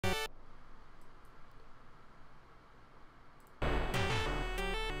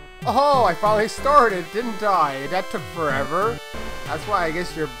Oh, I finally started, didn't I? That took forever. That's why I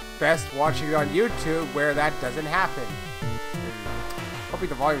guess you're best watching it on YouTube, where that doesn't happen. Hoping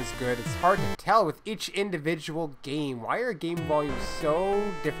the volume's good. It's hard to tell with each individual game. Why are game volumes so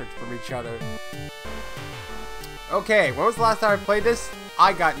different from each other? Okay, when was the last time I played this?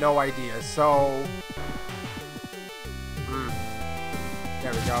 I got no idea, so...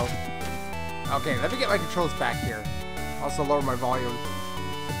 There we go. Okay, let me get my controls back here. Also lower my volume.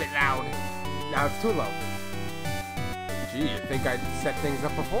 It's a bit loud. Now it's too low. Gee, you'd think I'd set things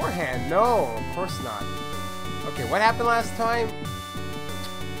up beforehand. No, of course not. Okay, what happened last time?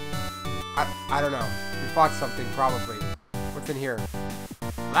 I don't know. We fought something, probably. What's in here?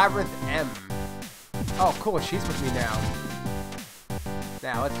 Labyrinth M. Oh, cool. She's with me now.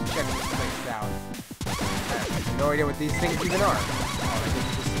 Now, let's check this place out. I have no idea what these things even are. Oh, I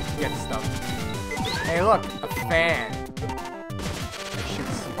just get stuff. Hey, look. A fan. That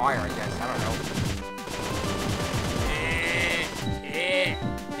shoots fire, I guess. I don't know.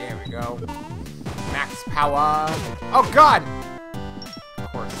 There we go. Max power. Oh, God!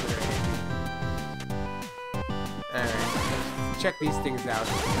 Of course, they're gonna hit me. Alright, let's check these things out.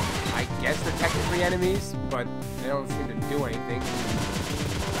 I guess they're technically enemies, but they don't seem to do anything.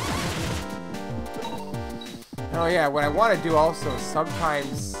 Oh yeah, what I want to do also is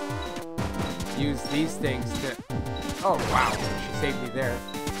sometimes use these things to... Oh wow, she saved me there.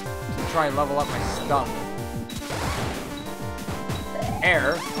 To try and level up my stuff.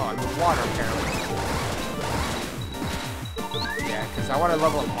 Air. Oh, I'm in water apparently. Yeah, because I want to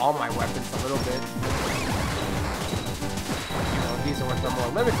level up all my weapons a little bit. These are ones that are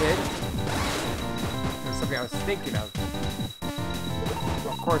more limited. There's something I was thinking of.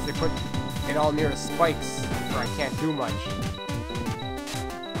 Of course, they put it all near the spikes where I can't do much.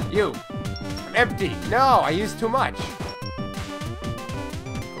 You! I'm empty! No! I used too much! Go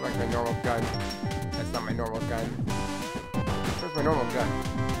back to my normal gun. That's not my normal gun. Where's my normal gun?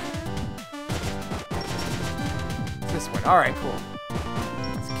 It's this one. Alright, cool.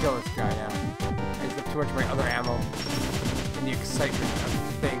 Let's kill this guy now. I used up too much of my other ammo. The excitement of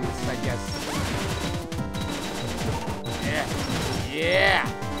things, I guess. Yeah. Yeah!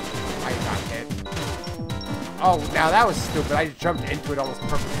 I got hit. Oh, now that was stupid. I just jumped into it almost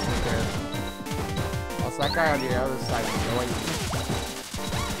perfectly there. Also, that guy on the other side is annoying.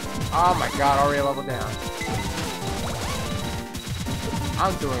 Oh my god, already leveled down.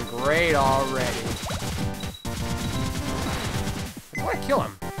 I'm doing great already. I just want to kill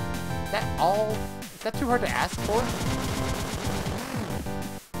him. Is that all? Is that too hard to ask for?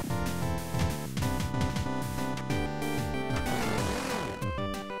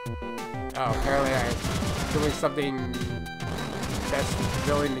 Oh, apparently I'm doing something best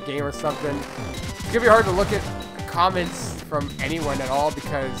building the game or something. It's gonna be hard to look at comments from anyone at all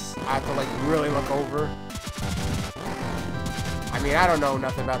because I have to like really look over. I mean, I don't know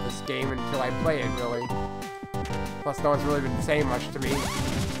nothing about this game until I play it, really. Plus, no one's really been saying much to me.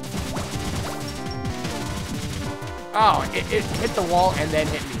 Oh, it hit the wall and then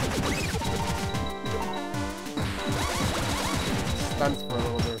hit me. Stuns for a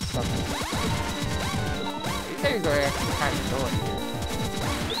little bit or something. These things are actually kind of annoying here.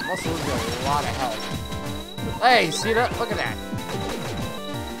 I'm also losing a lot of health. Hey, see that? Look at that.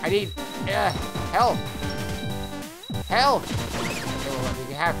 I need health. Health. Okay, well, let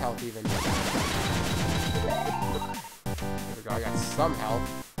me have health even. There we go. I got some health.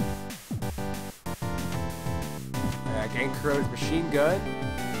 Gang Crow's machine gun.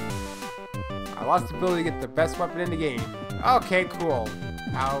 I lost the ability to get the best weapon in the game. Okay, cool.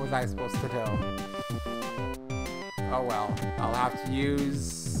 How was I supposed to know? Oh well. I'll have to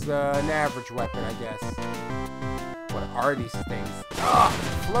use an average weapon, I guess. What are these things? Ugh!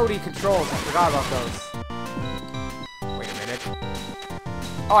 Floaty controls. I forgot about those. Wait a minute.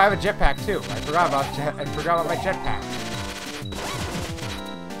 Oh, I have a jetpack too. I forgot about my jetpack.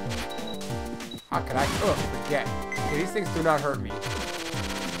 How could I forget? Okay, these things do not hurt me.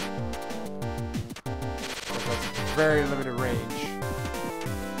 That's very limited range.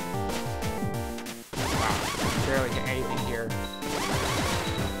 Wow, barely get anything here.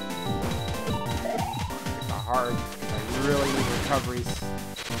 It's hard. I really need recoveries.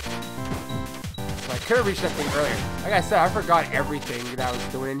 So I could have reached that thing earlier. Like I said, I forgot everything that I was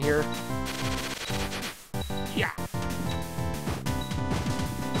doing in here. Yeah.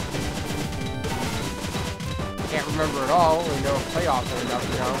 Can't remember it all. We know play often enough,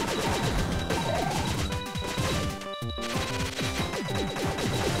 you know.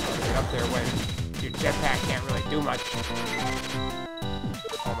 Get up there when your jetpack can't really do much.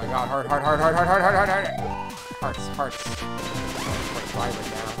 Oh my god, heart. Hearts. 25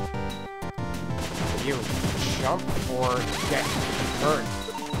 right now. you? Jump or get hurt?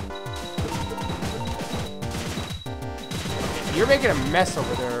 You're making a mess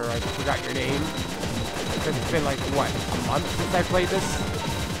over there. I forgot your name. Because it's been like, what, a month since I played this?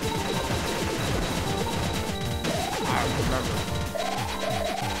 I don't remember.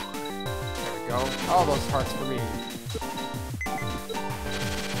 There we go. All those hearts for me.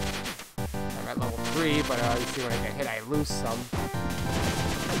 I'm at level 3, but you see when I get hit, I lose some.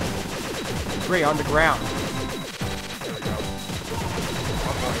 3 on the ground. There we go.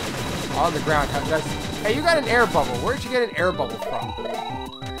 Oh boy. On the ground. Hey, you got an air bubble. Where'd you get an air bubble from?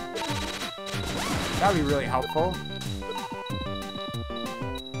 That'd be really helpful.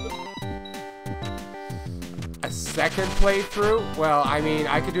 A second playthrough? Well, I mean,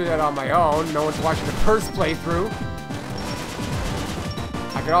 I could do that on my own. No one's watching the first playthrough.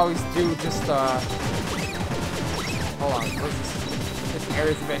 I could always do just, hold on. Where's this? This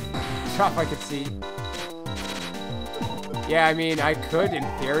area's a bit tough, I could see. Yeah, I mean, I could, in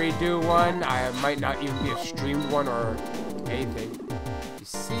theory, do one. I might not even be a streamed one or anything. You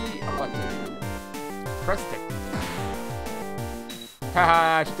see a button. Press it.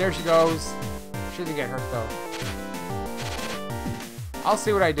 Haha, there she goes. She doesn't get hurt, though. I'll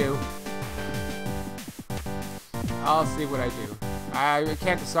see what I do. I'll see what I do. I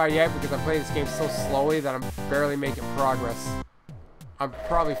can't decide yet because I'm playing this game so slowly that I'm barely making progress. I'm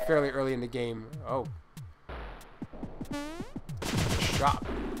probably fairly early in the game. Oh. Shop.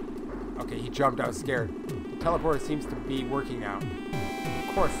 Okay, he jumped. I was scared. The teleporter seems to be working now.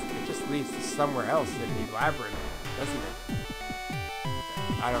 Of course, it just leads to somewhere else in the labyrinth, doesn't it?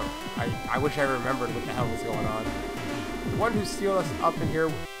 I wish I remembered what the hell was going on. The one who sealed us up in here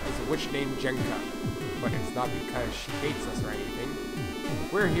is a witch named Jenka. But it's not because she hates us or anything.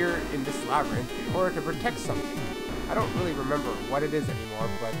 We're here in this labyrinth in order to protect something. I don't really remember what it is anymore,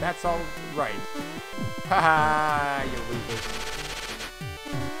 but that's all right. Haha, you losers.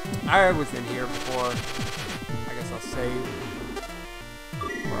 I was in here before. I guess I'll save.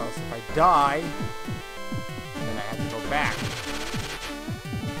 Or else if I die, then I have to go back.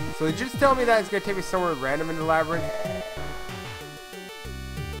 So did you just tell me that it's going to take me somewhere random in the labyrinth?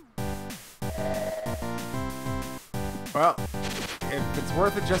 Well, if it's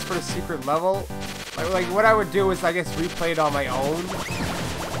worth it just for the secret level, like what I would do is I guess replay it on my own,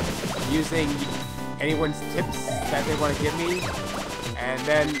 using anyone's tips that they want to give me, and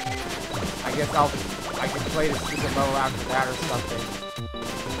then I guess I can play the secret level after that or something.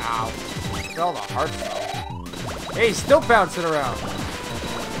 Ow! Look at all the hearts though. Hey, he's still bouncing around.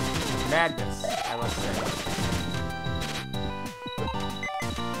 Madness, I must say.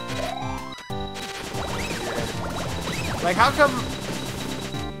 Like, how come...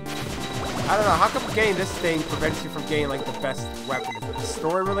 I don't know, how come getting this thing prevents you from getting, like, the best weapon? Is it a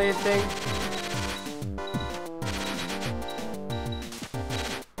story-related thing?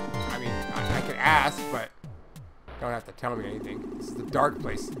 I mean, I could ask, but don't have to tell me anything. This is the dark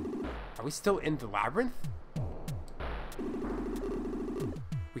place. Are we still in the labyrinth?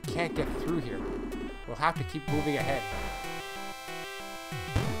 We can't get through here. We'll have to keep moving ahead.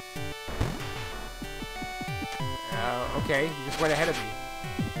 Okay, you just went ahead of me.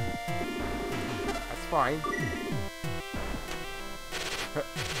 That's fine.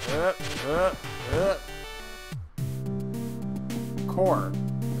 Core.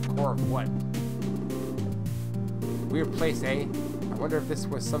 The core of what? Weird place, eh? I wonder if this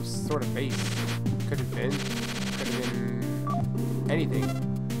was some sort of base. Could have been. Could have been anything.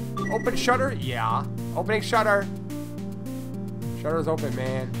 Open shutter? Yeah. Opening shutter. Shutter's open,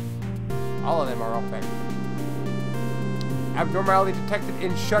 man. All of them are open. Abnormality detected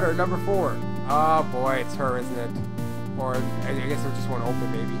in shutter number 4. Oh boy, it's her, isn't it? Or I guess there's just one open,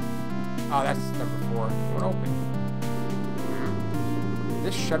 maybe. Oh, that's number 4. One open.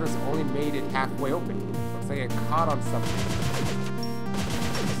 This shutter's only made it halfway open. Looks like it caught on something.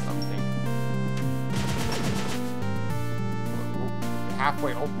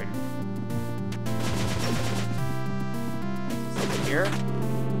 Halfway open. Something here?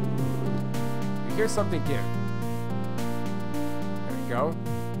 You hear something give. Go.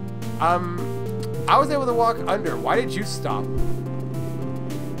 I was able to walk under. Why did you stop?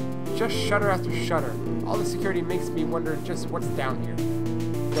 Just shutter after shutter. All the security makes me wonder just what's down here.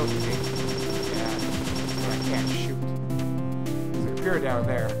 Don't you think? Yeah. I can't shoot. There's a pier down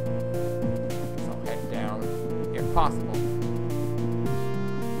there. So I'll head down. If possible.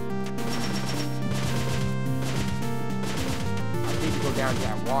 I need to go down to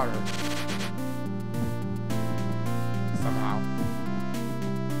that water. Somehow.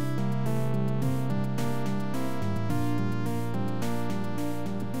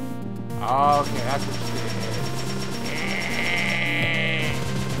 Okay, that's what it is.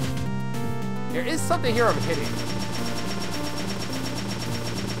 There is something here I'm hitting.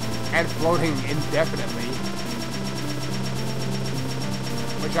 And floating indefinitely.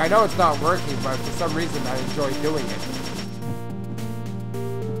 Which I know it's not working, but for some reason I enjoy doing it.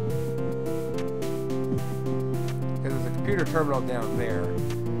 Because there's a computer terminal down there.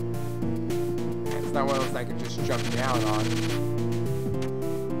 And it's not one of those I can just jump down on.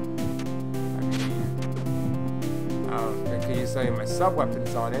 I mean, I could use some of my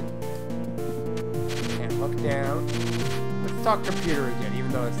sub-weapons on it. And look down. Let's talk computer again,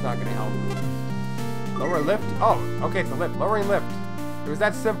 even though it's not going to help. Lower lift? Oh, okay, it's a lift. Lowering lift. It was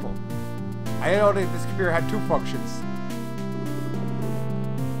that simple. I didn't know that this computer had 2 functions.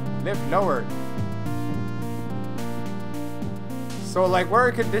 Lift lowered. So, like, what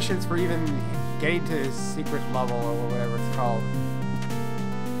are conditions for even getting to this secret level or whatever it's called?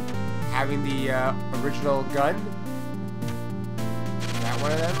 Having the original gun? Is that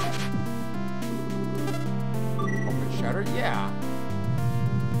one of them? Open shutter? Yeah.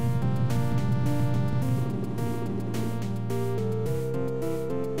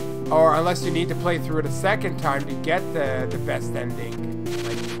 Or unless you need to play through it a second time to get the best ending.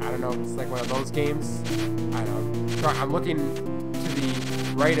 Like, I don't know if it's like one of those games. I don't know. I'm looking to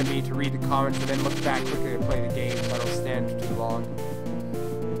the right of me to read the comments and then look back quickly to play the game so I don't stand for too long.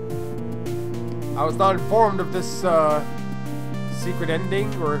 I was not informed of this secret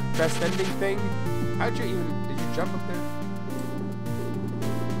ending or best ending thing. How'd you even... Did you jump up there?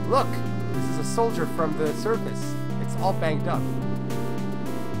 Look! This is a soldier from the surface. It's all banged up.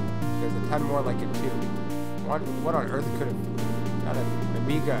 There's a ton more like it too. What on earth could have done an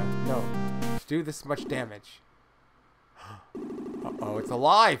Amiga? No. To do this much damage. Uh-oh, it's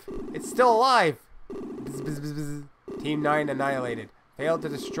alive! It's still alive! Bzz, bzz, bzz, bzz. Team 9 annihilated. Failed to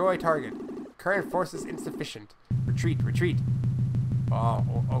destroy target. Current forces insufficient. Retreat, retreat. Oh,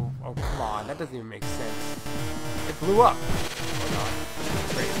 come on. That doesn't even make sense. It blew up. Oh, no.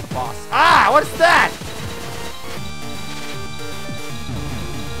 Great, it's the boss. Ah! What's that?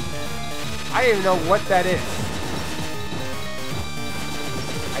 I don't even know what that is.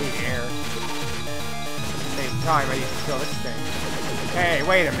 I need air. At the same time, I need to kill this thing. Hey,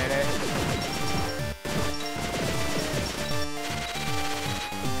 wait a minute.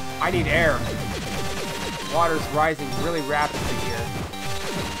 I need air. Water's rising really rapidly here.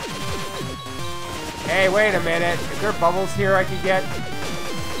 Hey, wait a minute. Is there bubbles here I can get?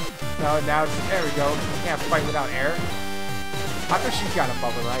 No, now it's... There we go. Can't fight without air. How come she's got a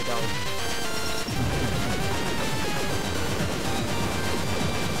bubble and I don't?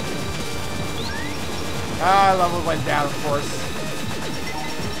 Ah, level went down, of course.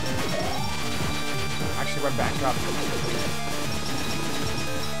 Actually went back up.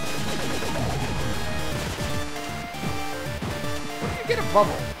 Where did you get a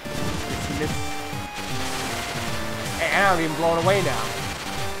bubble? Miss. Hey, I'm even blown away now.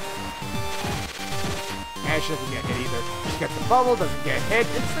 And she doesn't get hit either. She gets the bubble, doesn't get hit.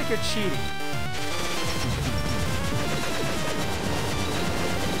 It's like you're cheating.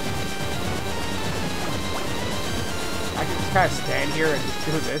 I can just kind of stand here and just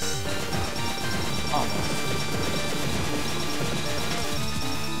do this. Almost.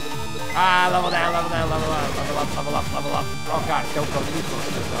 Ah, level down, level down, level up, level up, level up, level up. Oh god, don't go too close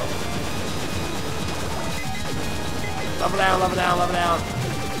to though. Level down, level down, level down.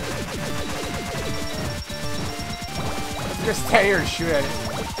 Let's just stand here and shoot at it.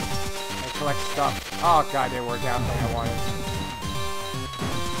 And collect stuff. Oh god, it didn't work out like I wanted.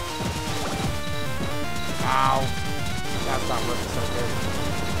 Ow. That's not working so good.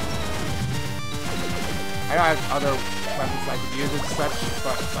 I know I have other weapons I could use and such,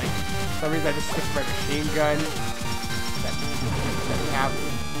 but like for some reason I just stick to my machine gun that we have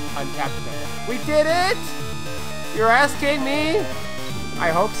untapped there. We did it! You're asking me?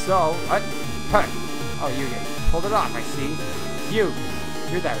 I hope so. What? Huh. Oh, you pulled it off, I see. You're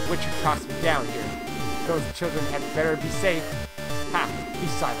that witch who tossed me down here. Those children had better be safe. Ha! Be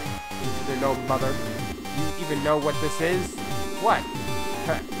silent. Is there no mother? You even know what this is? What?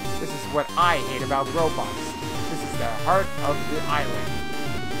 This is what I hate about robots. This is the heart of the island.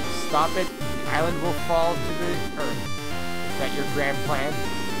 Stop it, the island will fall to the earth. Is that your grand plan?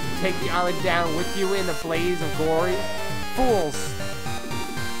 Take the island down with you in a blaze of glory? Fools!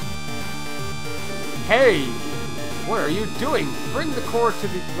 Hey! What are you doing? Bring the core to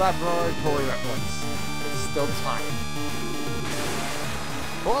the laboratory at once. It's still time.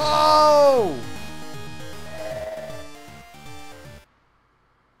 Whoa!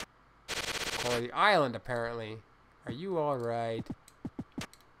 Or the island, apparently. Are you alright?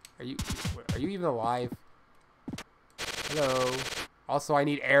 Are you even alive? Hello. Also, I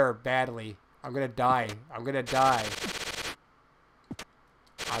need air badly. I'm gonna die. I'm gonna die.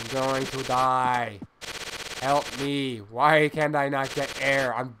 I'm going to die. Help me. Why can't I not get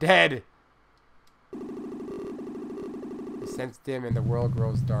air? I'm dead. The sense dim and the world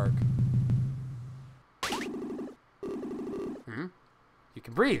grows dark. You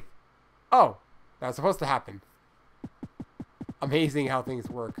can breathe. Oh, that was supposed to happen. Amazing how things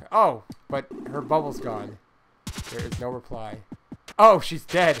work. Oh, but her bubble's gone. There is no reply. Oh, she's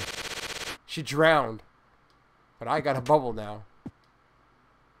dead. She drowned. But I got a bubble now.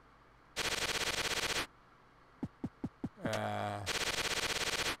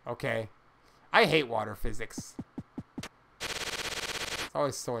 Okay. I hate water physics. It's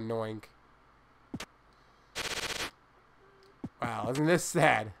always so annoying. Wow, isn't this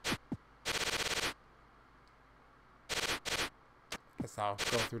sad? Guess I'll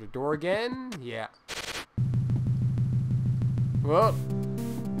go through the door again. Yeah. Whoa.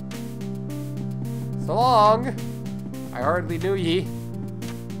 So long. I hardly knew ye.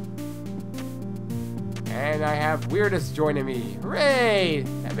 And I have Weirdest joining me. Hooray!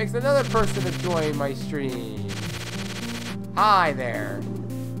 That makes another person to join my stream. Hi there.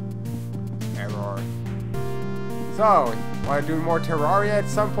 Error. So, want to do more Terraria at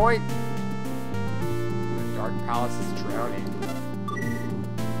some point? The Dark Palace is drowning.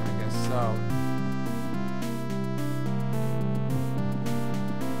 I guess so.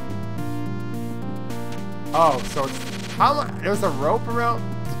 Oh, so it's... How much? There was a rope around?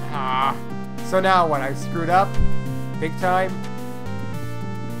 Ah. So now what? I screwed up? Big time?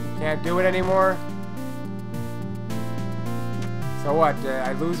 Can't do it anymore? So what?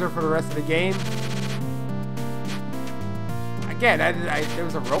 I lose her for the rest of the game? Again, there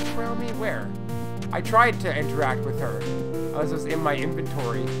was a rope around me? Where? I tried to interact with her. This was in my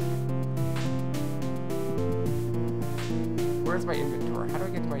inventory. Where's my inventory? How do I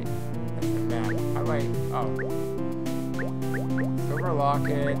get to my... That's the map. How do I... Oh. Silver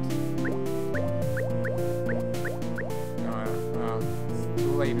locket. It's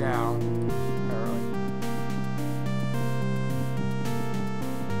too late now.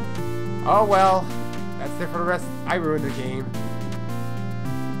 Oh well. That's it for the rest. I ruined the game.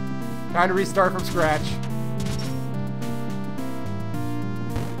 Time to restart from scratch.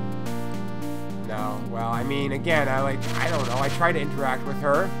 No, well, I mean, again, I don't know, I tried to interact with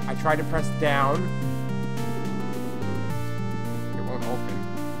her. I tried to press down. It won't open.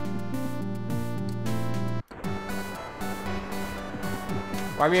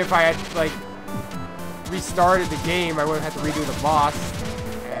 Well, I mean, if I had, like, restarted the game, I would have had to redo the boss,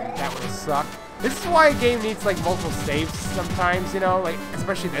 and that would have sucked. This is why a game needs, like, multiple saves sometimes, you know? Like,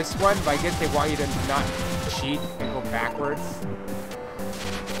 especially this one, but I guess they want you to not cheat and go backwards.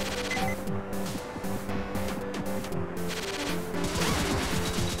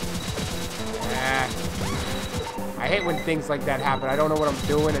 I hate when things like that happen. I don't know what I'm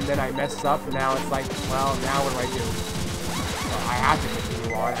doing, and then I mess up, and now it's like, well, now what do I do? Well, I have to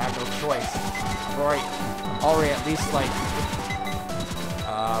continue on. I have no choice. I'm already at least, like,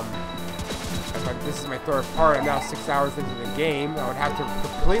 if this is my third part, I'm now 6 hours into the game. I would have to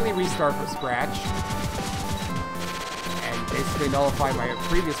completely restart from scratch and basically nullify my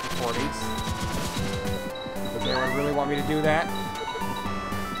previous recordings. Does anyone really want me to do that?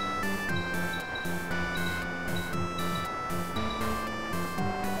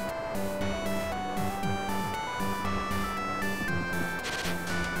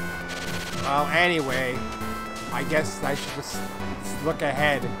 Well, anyway, I guess I should just look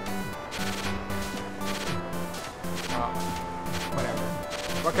ahead. Whatever.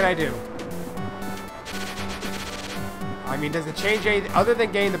 What can I do? I mean, does it change anything? Other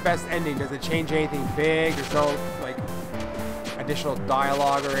than getting the best ending, does it change anything big? There's no, like, additional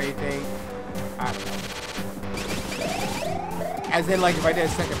dialogue or anything? I don't know. As in, like, if I did a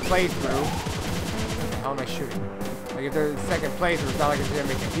second playthrough, what the hell am I shooting? Like, if there's a second playthrough, it's not like it's gonna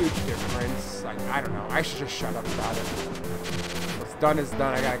make a huge difference. Like, I don't know. I should just shut up about it. What's done is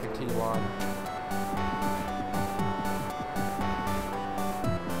done. I gotta continue on.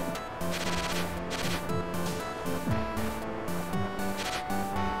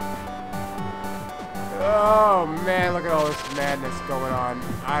 Oh man, look at all this madness going on.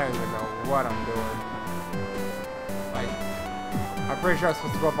 I don't even know what I'm doing. Like, I'm pretty sure I'm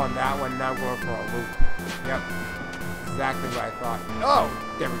supposed to go up on that one, now I'm going for a loop. Yep. Exactly what I thought. Oh!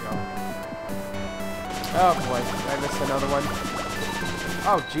 There we go. Oh boy, did I miss another one?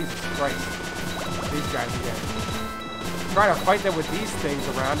 Oh, Jesus Christ. These guys again. Trying to fight them with these things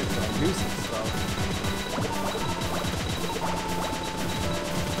around is a nuisance, though.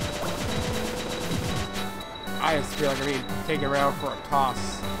 I just feel like I'm being taken around for a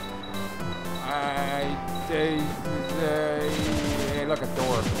toss. Hey, look, a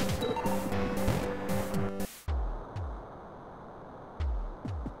door.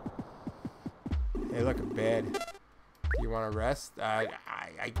 Hey, look, a bed. Do you want to rest? I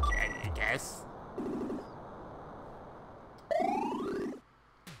guess.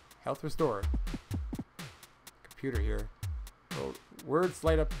 Health restored. Computer here. Oh, words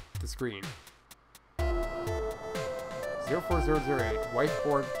light up the screen. 04008.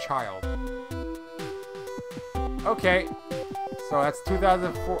 Whiteboard child. Okay. So that's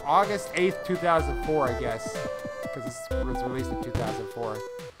 2004. August 8th, 2004, I guess. Because this was released in 2004.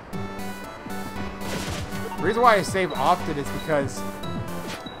 The reason why I save often is because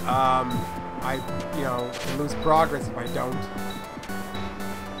I, can lose progress if I don't.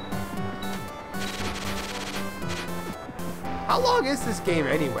 How long is this game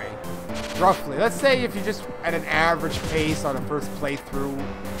anyway? Roughly. Let's say if you just at an average pace on a first playthrough.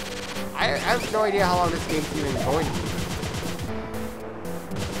 I have no idea how long this game's even going to be.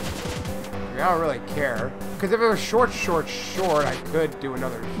 I mean, I don't really care. Because if it was short, I could do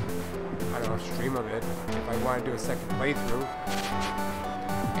another, I don't know, stream of it. If I want to do a second playthrough.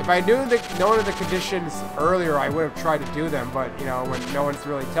 If I knew known of the conditions earlier, I would have tried to do them. But, when no one's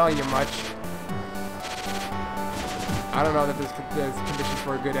really telling you much, I don't know that there's conditions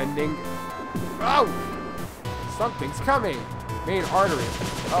for a good ending. Oh! Something's coming! Main artery.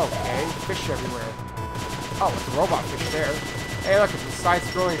 Okay, fish everywhere. Oh, it's a robot fish there. Hey, look, it's a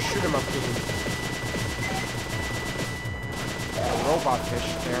side-scrolling shoot-'em-up game. A robot fish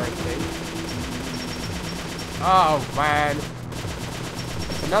there, I think. Oh, man.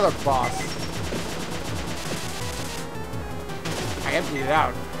 Another boss. I emptied it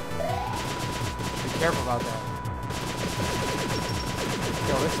out. Be careful about that.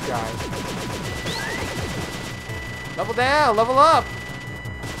 Kill this guy. Level down, level up.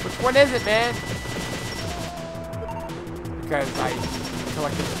 Which one is it, man? Because I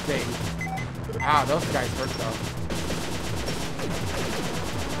collected the thing. Ah, those guys hurt though.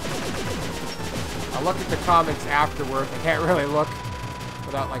 I'll look at the comments afterwards. I can't really look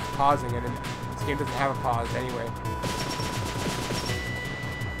without like pausing it, and this game doesn't have a pause anyway.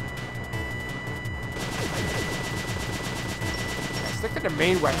 Stick to the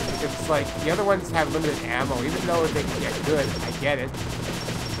main weapon because it's like the other ones have limited ammo. Even though they can get good, I get it.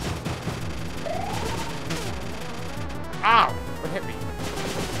 Ow! What hit me?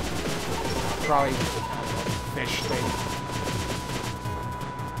 Probably fish thing.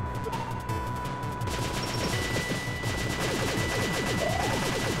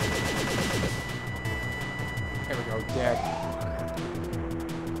 There we go, dead.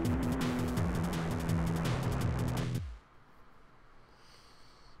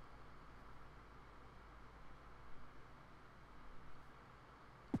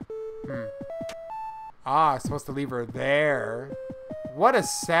 Ah, I'm supposed to leave her there. What a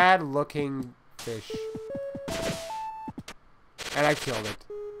sad looking fish. And I killed it.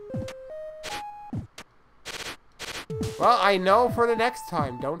 Well, I know for the next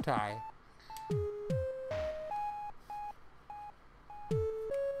time, don't I?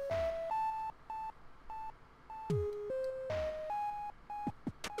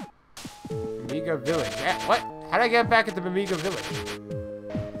 Amiga Village. What? How did I get back at the Amiga Village?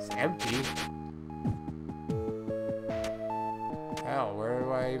 It's empty. Hell, where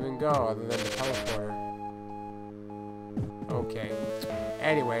do I even go other than the teleporter? Okay.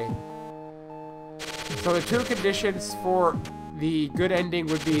 Anyway. So the two conditions for the good ending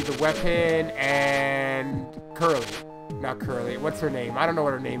would be the weapon and Curly. Not Curly. What's her name? I don't know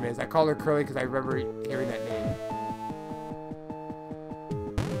what her name is. I call her Curly because I remember hearing that name.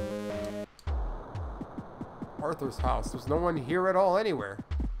 Arthur's house. There's no one here at all anywhere.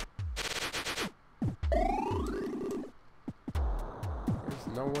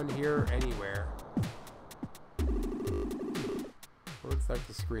 No one here anywhere. Looks like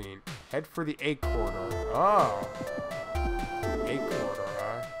the screen. Head for the egg corridor. Oh. Egg corridor,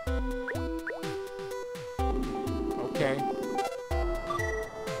 huh? Okay.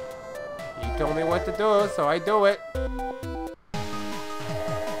 You told me what to do, so I do it.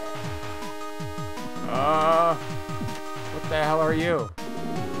 What the hell are you?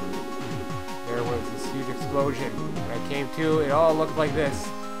 There was this huge explosion. When I came to, it all looked like this.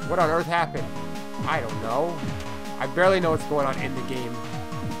 What on earth happened? I don't know. I barely know what's going on in the game.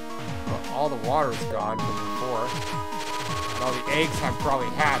 Well, all the water's gone from before. And all the eggs have probably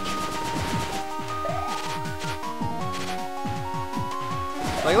hatched.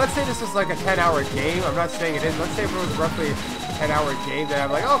 Like, let's say this was like a 10-hour game. I'm not saying it is. Let's say if it was roughly 10-hour game, then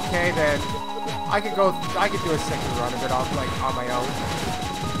I'm like, okay, then I could do a second run of it on my own.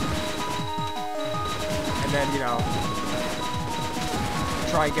 And then, you know,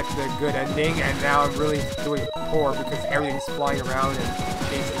 try and get to the good ending, and now I'm really doing poor because everything's flying around and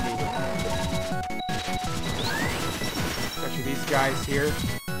chasing me. Especially these guys here.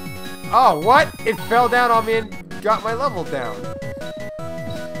 Oh, what? It fell down on me and got my level down.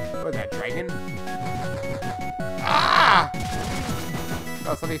 What was that, dragon? Ah!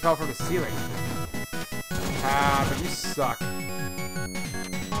 Oh, something fell from the ceiling. Ah, but you suck.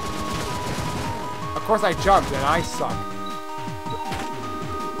 Of course I jumped and I suck.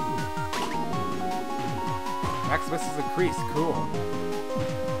 Max misses increased. Cool.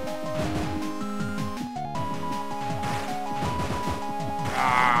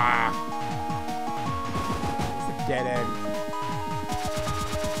 Ah! It's a dead end.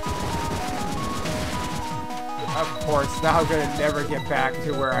 Of course, now I'm gonna never get back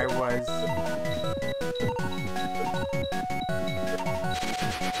to where I was.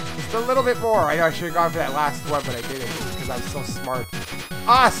 Just a little bit more. I know I should have gone for that last one, but I didn't because I'm so smart.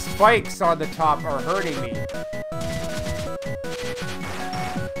 Ah, spikes on the top are hurting me.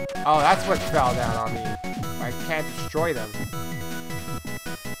 Oh, that's what fell down on me. I can't destroy them.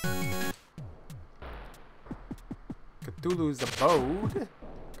 Cthulhu's abode?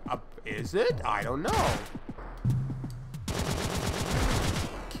 Is it? I don't know.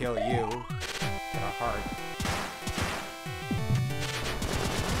 Kill you. Get a heart.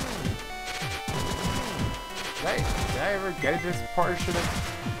 Did I ever get into this portion of...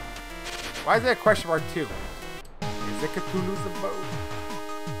 Why is that a question mark 2? Is it Cthulhu's abode?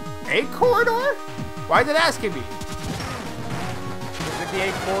 A corridor? Why is it asking me? Is it the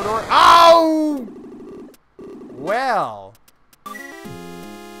A corridor? Oh! Well.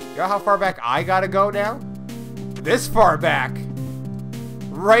 You know how far back I gotta go now? This far back.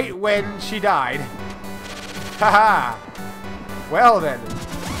 Right when she died. Haha. Well then.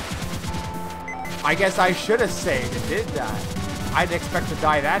 I guess I should have saved and did die. I didn't expect to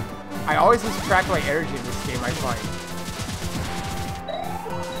die that. I always lose track of my energy in this game, I find.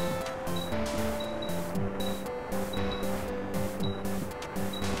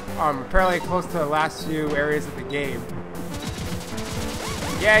 Apparently close to the last few areas of the game.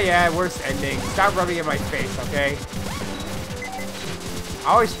 Yeah, worst ending. Stop rubbing in my face, okay? I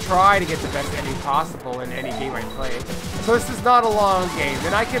always try to get the best ending possible in any game I play. So this is not a long game,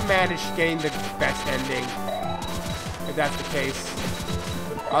 and I can manage getting the best ending, if that's the case.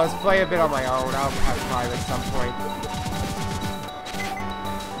 I'll just play a bit on my own. I'll have time at some point.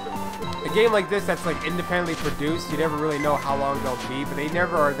 A game like this that's like independently produced, you never really know how long they'll be, but they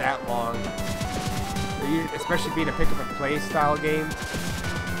never are that long. Especially being a pick-up-and-play style game.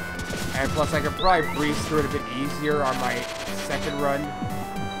 And plus, I can probably breeze through it a bit easier on my second run.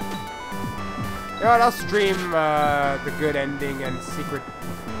 You know what, I'll stream the good ending and secret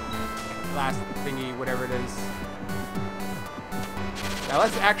last thingy, whatever it is. Now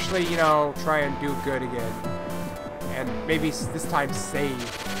let's actually, you know, try and do good again. And maybe this time save.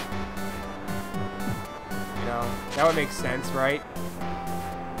 You know, that would make sense, right?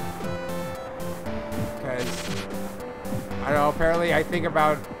 Because, I don't know, apparently I think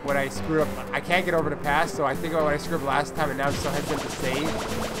about when I screwed up. I can't get over the past, so I think about when I screwed up last time and now I'm so hesitant to save.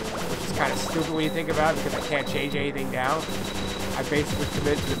 Which is kind of stupid when you think about it because I can't change anything now. I basically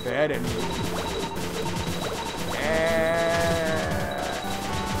committed to the bed and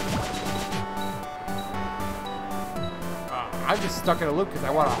I'm just stuck in a loop because I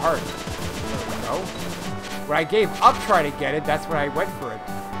want a heart. No. When I gave up trying to get it, that's when I went for it.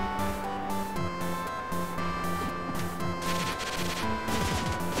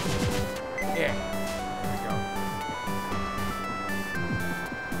 Yeah. There we go.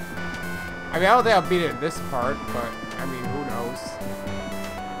 I mean, I don't think I'll beat it in this part, but, I mean, who knows?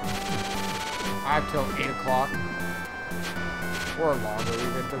 I have till 8 o'clock. Or longer,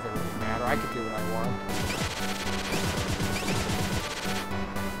 even. It doesn't really matter. I can do what I want.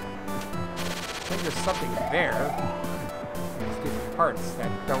 I think there's something there. Let's get some parts that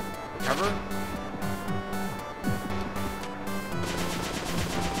don't cover.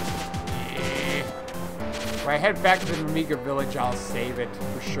 Yeah. When I head back to the Amiga village, I'll save it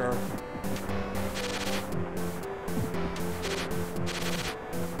for sure.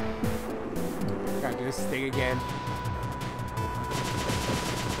 Gotta do this thing again.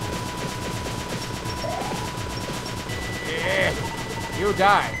 Yeah. You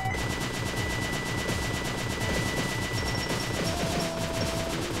die.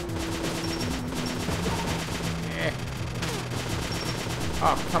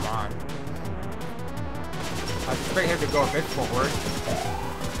 Oh, come on. I was expecting him to go a bit forward.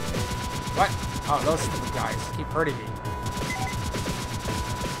 What? Oh, those stupid guys keep hurting me.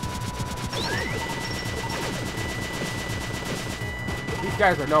 These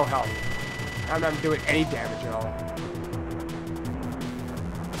guys are no help. I'm not doing any damage at all.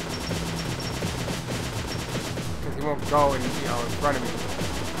 Because he won't go in, you know, in front of me.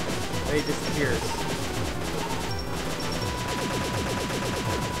 Then he disappears.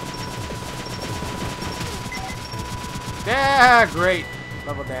 Yeah, great.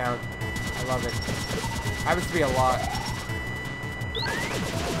 Level down. I love it. Happens to be a lot.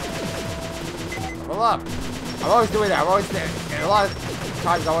 Level up. I'm always doing that. I'm always there. And a lot of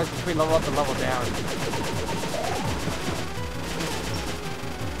times I'm always between level up and level down.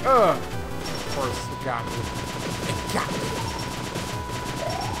 Ugh. Of course, it got me. It got me.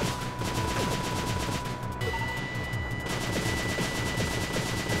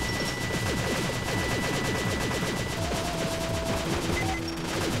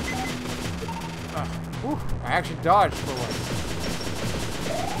 Whew, I actually dodged for once.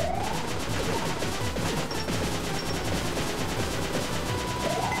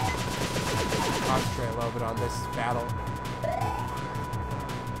 Concentrate a little bit on this battle.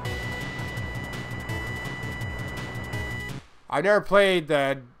 I've never played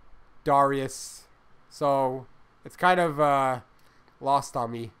the Darius, so it's kind of lost on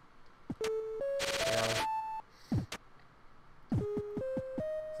me. Yeah.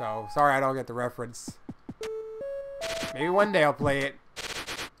 So sorry I don't get the reference. Maybe one day I'll play it.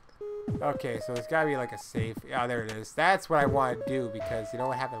 Okay, so there's gotta be like a save. Yeah, there it is. That's what I want to do because you know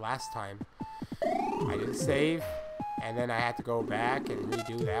what happened last time? I didn't save, and then I had to go back and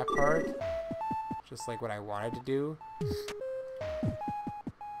redo that part. Just like what I wanted to do.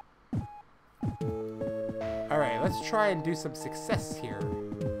 Alright, let's try and do some success here.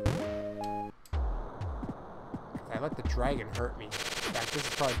 I let the dragon hurt me. In fact, this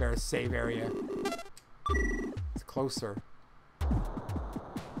is probably a better save area. It's closer. Go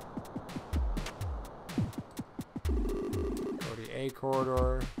to the A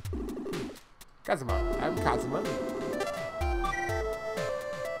corridor. Kazuma. I'm Kazuma.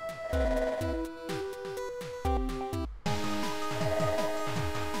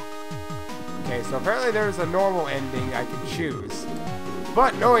 Okay, so apparently there's a normal ending I can choose.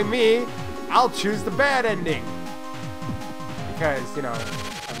 But knowing me, I'll choose the bad ending. Because, you know,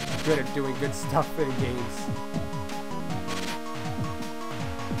 I'm good at doing good stuff in games.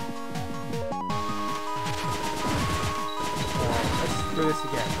 Alright, let's do this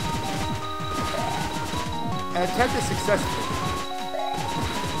again. And attempt it successfully.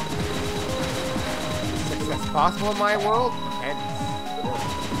 Is success possible in my world? Depends.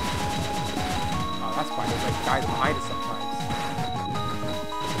 Oh, that's why there's like guys behind us sometimes.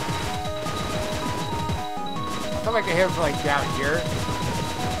 I thought I could hit him from like down here.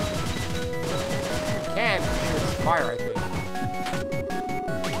 I can shoot his fire, I think.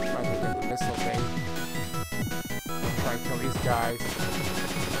 Try to get the missile thing. Try and kill these guys.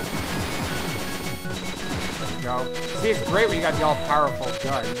 There we go. See, it's great when you got the all-powerful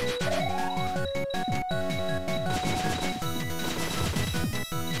gun.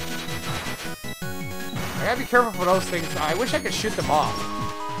 I gotta be careful for those things. I wish I could shoot them off.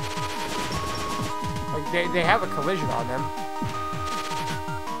 Like, they have a collision on them.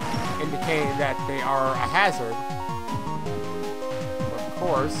 Indicating that they are a hazard. But of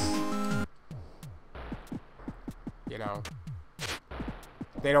course, you know,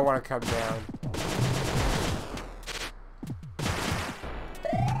 they don't want to come down.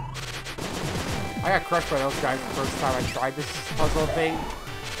 I got crushed by those guys the first time I tried this puzzle thing.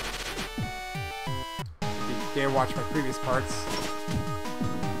 If you dare watch my previous parts.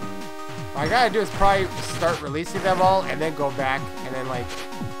 What I gotta do is probably start releasing them all and then go back and then like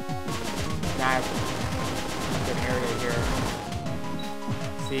have a good area here.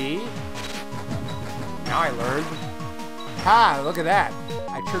 See? Now I learned. Ha! Look at that.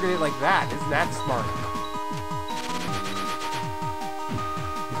 I triggered it like that. Isn't that smart?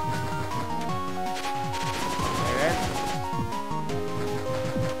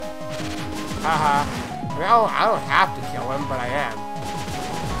 Haha. I mean, I don't have to kill him, but I am.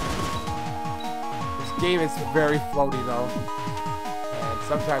 This game is very floaty, though. And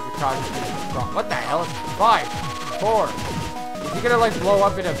sometimes it causes me to drop. What the hell? It's 5, 4. Is he gonna, like, blow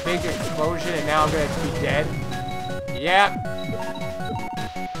up in a big explosion and now I'm gonna be dead? Yep.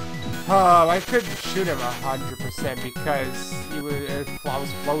 I couldn't shoot him 100% because I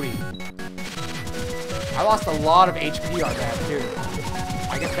was floating. I lost a lot of HP on that, too.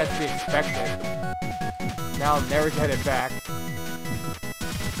 I guess that's to be expected. Now I'll never get it back.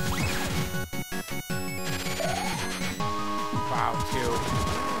 Wow, 2.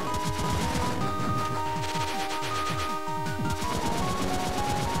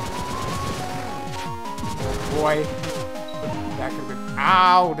 Oh boy. That could have been.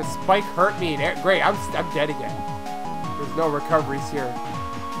 Ow! The spike hurt me. Great, I'm dead again. There's no recoveries here.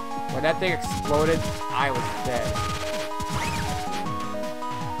 When that thing exploded, I was dead.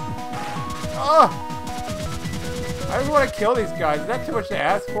 Oh! I just want to kill these guys. Is that too much to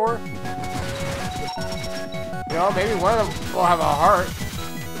ask for? You know, maybe one of them will have a heart.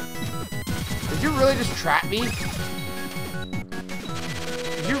 Did you really just trap me?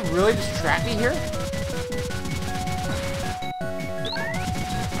 Did you really just trap me here?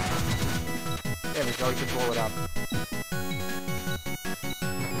 There we go, we can blow it up.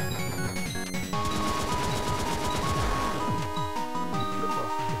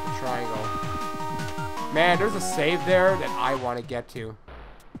 Oh, triangle. Man, there's a save there that I want to get to.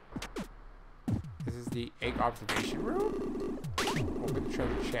 This is the egg observation room. Open the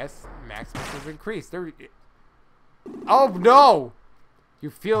treasure chest. Maximus is increased. There. Oh no!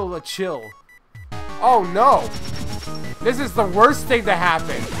 You feel a chill. Oh no! This is the worst thing to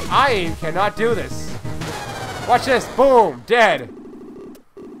happen. I cannot do this. Watch this. Boom. Dead.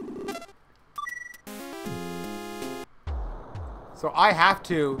 So I have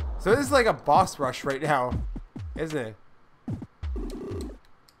to. So this is like a boss rush right now, isn't it?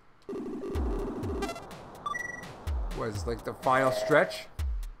 Was like the final stretch?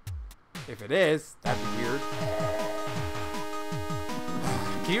 If it is, that'd be weird.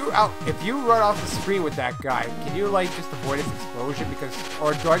 Can you if you run off the screen with that guy, can you like just avoid his explosion? Because,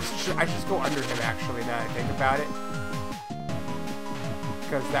 or do I should just go under him actually now that I think about it?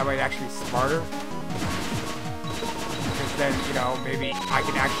 Because that might actually be smarter. Because then, you know, maybe I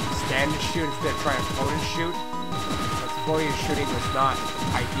can actually stand and shoot instead of trying to float and shoot. But floating and shooting was not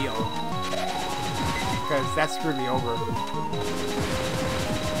ideal. Because that screwed me over.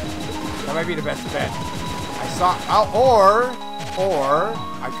 That might be the best bet. I saw, or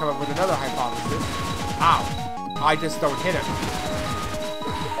I come up with another hypothesis. Ow! I just don't hit him.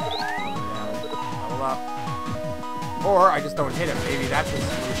 Level up. Or I just don't hit him. Maybe that's the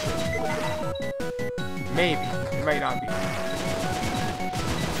solution. Maybe. It might not be.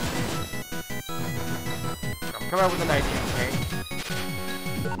 I'm coming up with an idea, okay?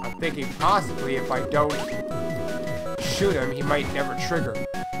 I'm thinking possibly if I don't shoot him, he might never trigger.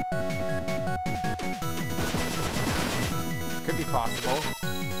 Could be possible.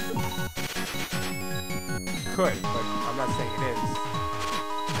 Could, but I'm not saying it is.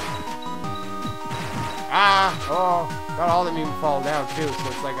 Ah! Oh! Not all of them even fall down, too, so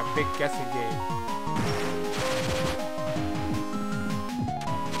it's like a big guessing game.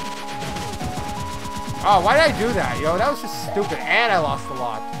 Oh, why did I do that? Yo, that was just stupid, and I lost a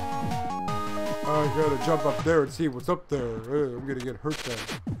lot. Oh, I gotta jump up there and see what's up there. I'm gonna get hurt then.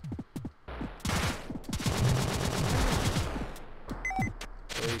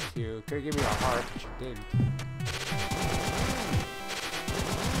 You could give me a heart, but you didn't.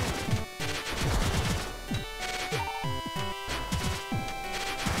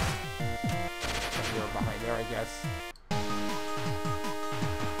 You're behind there, I guess.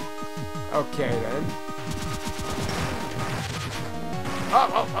 Okay then.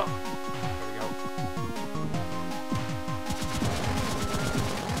 Oh! There we go.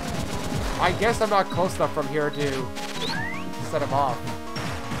 I guess I'm not close enough from here to set him off.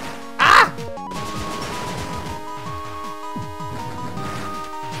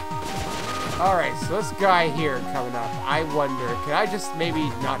 Alright, so this guy here coming up, I wonder, can I just maybe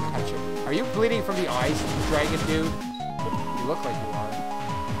not touch him? Are you bleeding from the eyes, dragon dude? You look like you are.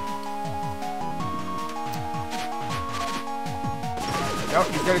 Nope,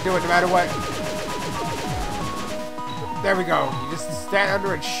 he's gonna do it no matter what. There we go. You just stand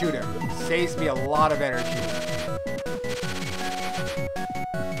under and shoot him. Saves me a lot of energy.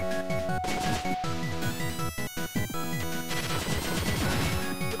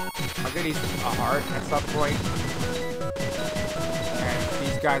 I'm gonna need a heart at some point. And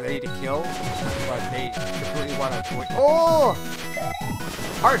these guys I need to kill, but they completely want to avoid. Oh!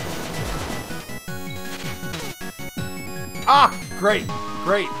 Heart! Ah! Great!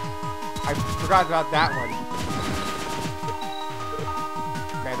 Great! I forgot about that one.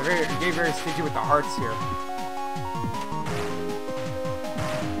 Man, they're getting very stingy with the hearts here.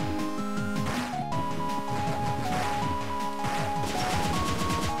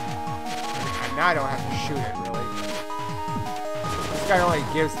 Now I don't have to shoot it, really. This guy only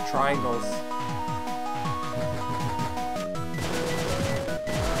gives triangles.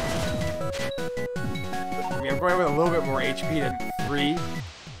 I mean, I'm going with a little bit more HP than 3.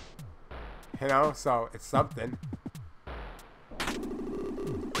 You know, so it's something.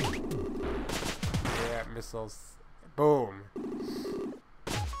 missiles. Boom.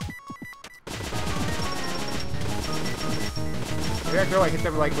 Maybe I feel like hit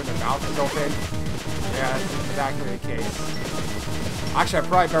them like when the mouth is open. Yeah, that's exactly the case. Actually, I'm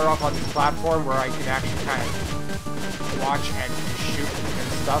probably better off on this platform where I can actually kind of watch and shoot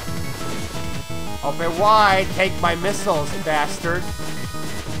and stuff. Open wide, take my missiles, bastard.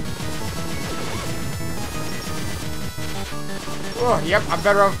 Oh, yep, I'm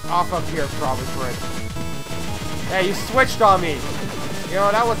better off up here probably for it. Hey, you switched on me. You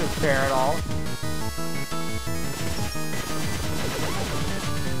know, that wasn't fair at all.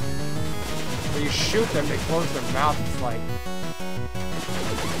 When you shoot them, they close their mouth. It's like...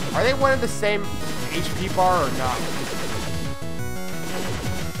 Are they one of the same HP bar or not?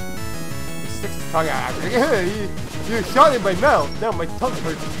 He sticks his tongue out after. You shot in my mouth. Now my tongue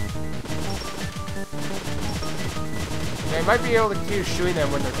hurts. Yeah, I might be able to keep shooting them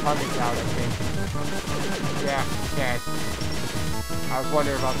when their tongue is out, I think. Yeah, can. I was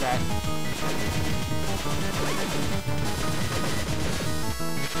wondering about that.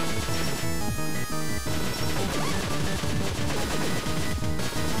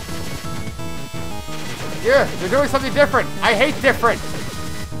 Yeah, they're doing something different. I hate different.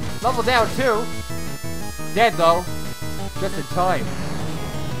 Level down, too. Dead, though. Just in time.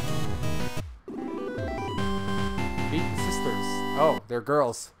 Meet the sisters. Oh, they're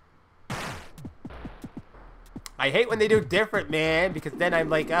girls. I hate when they do different, man, because then I'm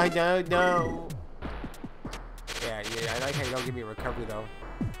like, oh, no. Yeah, I like how you don't give me a recovery, though.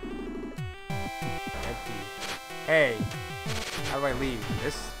 Empty. Hey, how do I leave?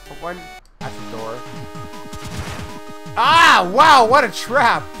 This one? That's the door. Ah, wow, what a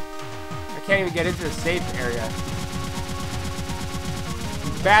trap! I can't even get into the safe area.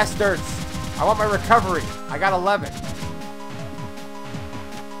 You bastards! I want my recovery. I got 11.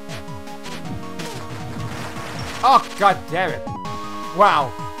 Oh, god damn it.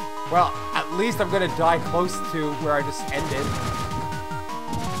 Wow. Well, at least I'm gonna die close to where I just ended.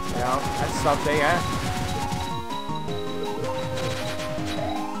 You know, that's something, eh?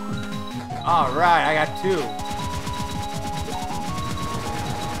 Alright, I got 2.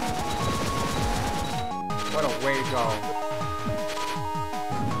 What a way to go.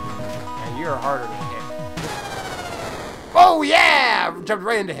 And you're harder to hit. Oh yeah! Jumped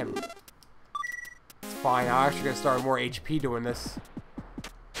right into him. It's fine, I'm actually gonna start with more HP doing this.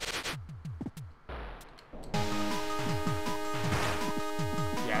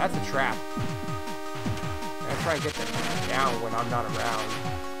 Yeah, that's a trap. I'm gonna try and get them down when I'm not around.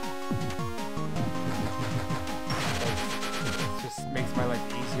 Makes my life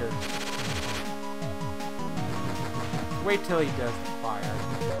easier. Wait till he does the fire.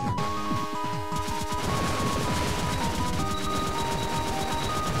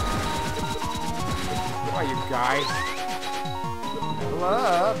 Come on, you guys. Level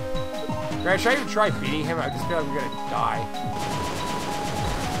up. Right, should I even try beating him? I just feel like we're gonna die.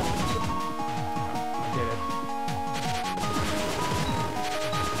 I did it.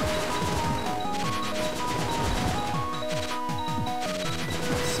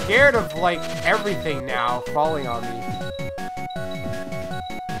 Scared of like everything now falling on me,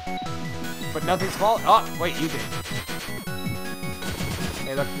 but nothing's falling. Oh wait, you did.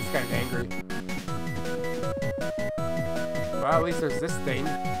 Hey look, this guy's angry. Well, at least there's this thing.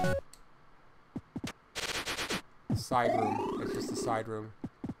 Side room. It's just a side room.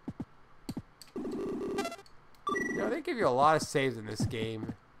 You know, they give you a lot of saves in this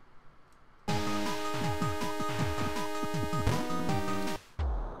game.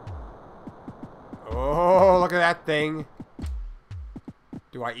 Oh, look at that thing.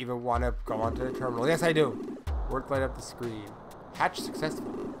 Do I even want to go onto the terminal? Yes, I do. Word light up the screen. Hatch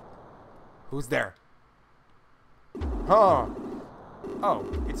successful. Who's there? Huh. Oh,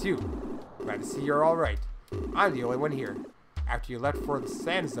 it's you. Glad to see you're alright. I'm the only one here. After you left for the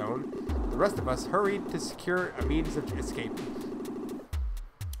sand zone, the rest of us hurried to secure a means of escape.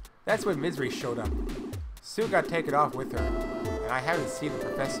 That's when Misery showed up. Sue got taken off with her, and I haven't seen the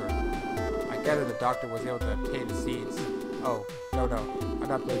professor. I gather the doctor was able to obtain the seeds. Oh, no, I'm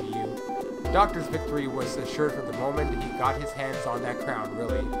not blaming you. The doctor's victory was assured from the moment he got his hands on that crown,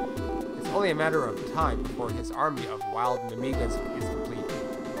 really. It's only a matter of time before his army of wild Namigas is complete.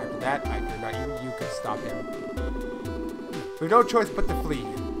 After that, I fear not even you could stop him. We've no choice but to flee.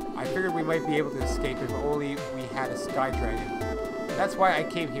 I figured we might be able to escape if only we had a sky dragon. That's why I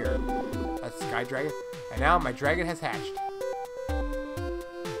came here. A sky dragon? And now my dragon has hatched.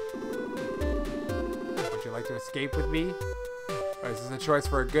 Would you like to escape with me? Or is this a choice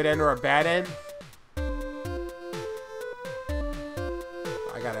for a good end or a bad end?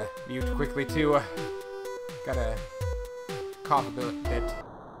 I gotta mute quickly to Gotta cough a bit.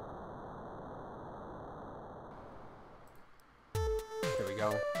 There we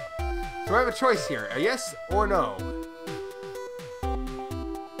go. So I have a choice here, a yes or no.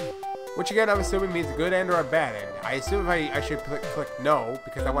 Which again, I'm assuming means a good end or a bad end. I assume I should click no,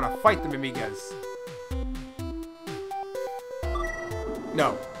 because I want to fight the Mimigas.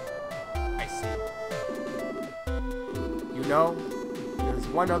 No. I see. You know, there's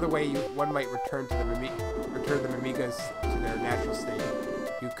one other way one might return the Mimigas to their natural state.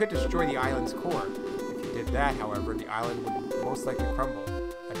 You could destroy the island's core. If you did that, however, the island would most likely crumble.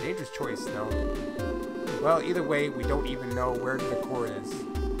 A dangerous choice, no? Well, either way, we don't even know where the core is.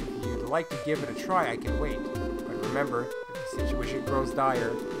 If you'd like to give it a try, I can wait. But remember, if the situation grows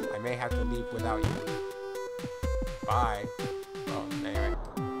dire, I may have to leave without you. Bye. Oh, anyway.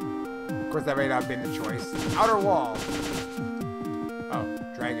 Of course, that may not have been the choice. Outer wall. Oh,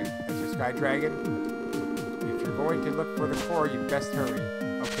 dragon. That's your sky dragon? If you're going to look for the core, you best hurry.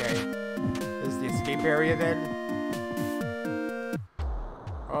 Okay. This is the escape area then?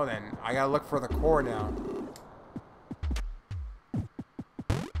 Oh, then. I gotta look for the core now.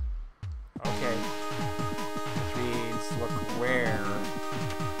 Okay. Which means look where?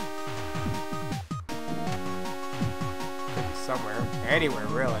 Could be somewhere. Anywhere,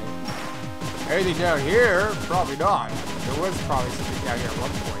 really. Anything down here? Probably not. There was probably something down here at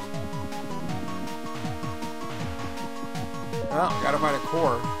one point. Well, gotta find a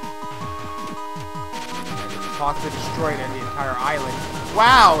core. And it's possibly destroyed and the entire island.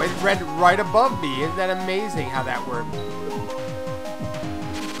 Wow, it read right above me. Isn't that amazing how that worked?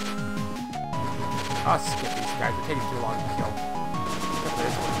 I'll skip these guys. They're taking too long to kill. Except for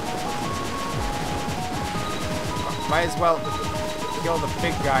this one. Might as well kill the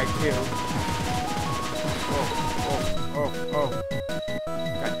big guy, too. Oh.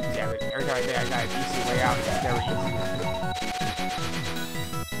 God damn it. Every time I think I got an easy way out, it's never easy.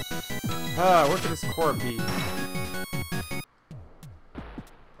 Where could this core be?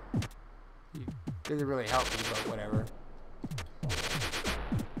 He doesn't really help me, but whatever.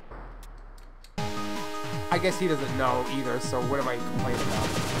 I guess he doesn't know either, so what am I complaining about?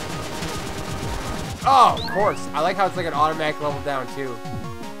 Oh, of course. I like how it's like an automatic level down, too.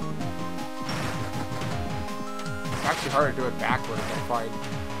 It's actually hard to do it backwards, I find.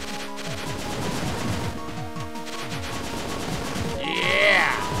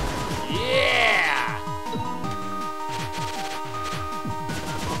 Yeah! Yeah!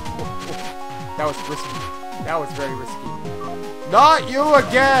 That was risky. That was very risky. Not you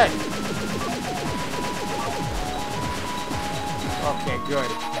again! Okay,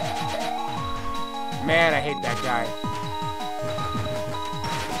 good. Man, I hate that guy.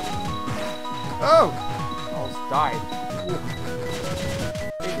 Oh! Almost died. Ooh.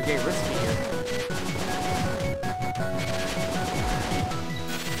 I think we're getting risky here.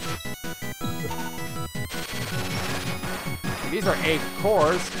 These are 8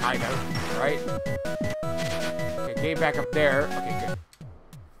 cores, kind of, right? Okay, game back up there. Okay, good.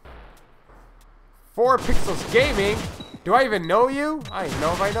 4 Pixels Gaming? Do I even know you? I don't even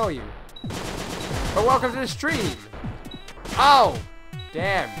know if I know you. But welcome to the stream. Oh!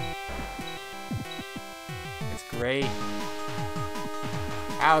 Damn. It's great.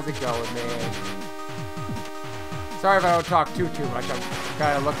 How's it going, man? Sorry if I don't talk too much. I'm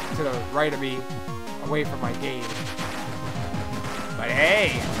kind of looking to the right of me, away from my game. But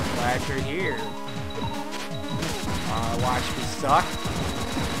hey, I'm glad you're here. Watch me suck.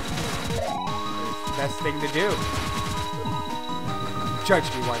 It's the best thing to do. Judge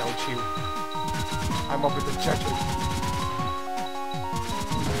me, why don't you? I'm open to judgment.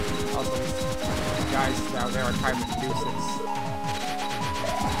 Also, these guys down there are kind of a nuisance.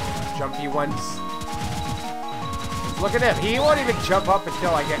 Jumpy ones. Look at him. He won't even jump up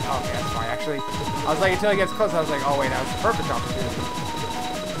until I get... Oh, okay, that's fine. Actually, I was like, until he gets close, I was like, oh, wait, that was the perfect opportunity.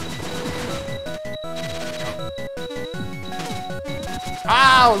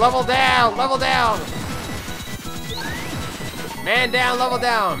 Ow! Level down! Level down! Man down, level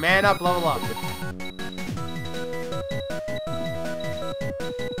down. Man up, level up.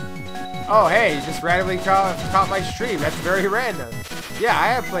 Oh, hey, you just randomly caught my stream. That's very random. Yeah, I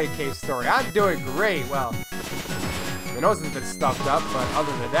have played Cave Story. I'm doing great. Well, my nose has been stuffed up, but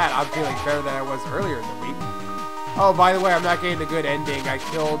other than that, I'm feeling better than I was earlier in the week. Oh, by the way, I'm not getting the good ending. I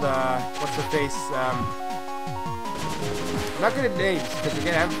killed, what's her face? I'm not good at names, because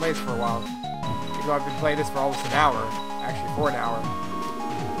again, I haven't played this for a while. Even though I've been playing this for almost an hour. Actually, for an hour.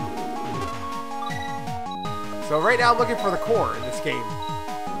 So right now, I'm looking for the core in this game.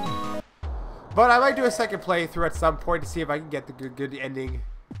 But I might do a second playthrough at some point to see if I can get the good ending.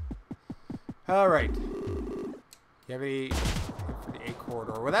 Alright. you have any for the A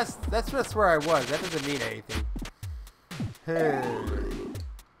corridor? Well, that's just where I was. That doesn't mean anything.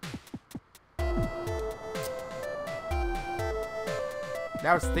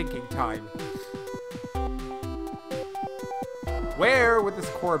 Now it's thinking time. Where would this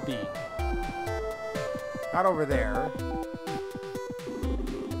core be? Not over there.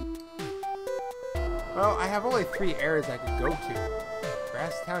 Well, I have only 3 areas I can go to.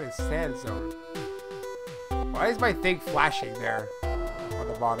 Grass Town and Sand Zone. Why is my thing flashing there on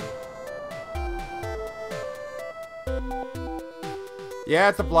the bottom? Yeah,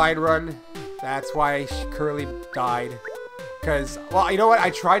 it's a blind run. That's why Curly died. Because, well, you know what?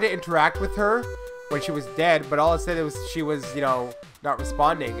 I tried to interact with her when she was dead, but all it said was she was, you know, not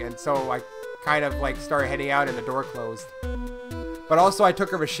responding. And so I kind of, like, started heading out and the door closed. But also I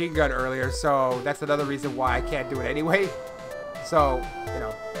took her machine gun earlier, so that's another reason why I can't do it anyway. So, you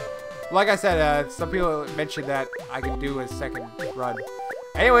know. Like I said, some people mentioned that I could do a second run.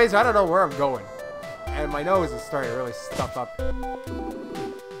 Anyways, I don't know where I'm going. And my nose is starting to really stuff up.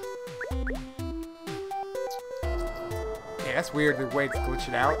 Yeah, that's weird the way it's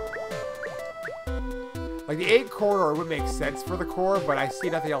glitching out. Like, the 8 corridor would make sense for the core, but I see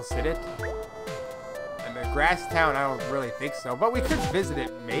nothing else in it. And the Grass Town, I don't really think so. But we could visit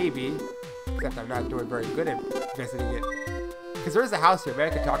it, maybe. Except I'm not doing very good at visiting it. Because there is a house here. Maybe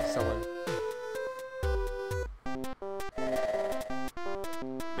I could talk to someone.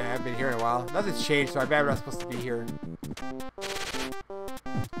 Man, I haven't been here in a while. Nothing's changed, so I bet I'm not supposed to be here. Let's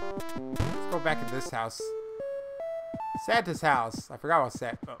go back into this house. Santa's house. I forgot about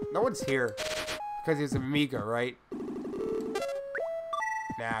Santa. Oh, no one's here. Because he was Amiga, right?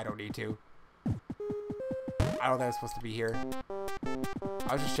 Nah, I don't need to. I don't think I'm supposed to be here.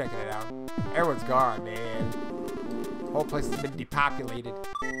 I was just checking it out. Everyone's gone, man. The whole place has been depopulated.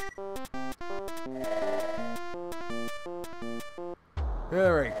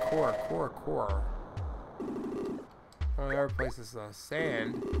 Alright, core. Oh, the other place is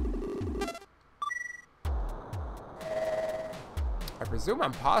sand. I presume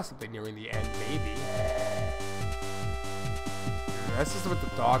I'm possibly nearing the end, maybe. That's just with the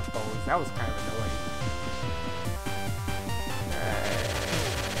dog bones. That was kind of annoying.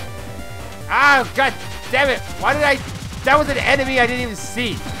 Ah, god damn it! Why did I... That was an enemy I didn't even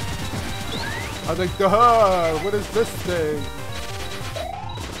see. I was like, duh, what is this thing?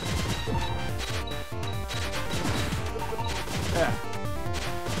 Yeah.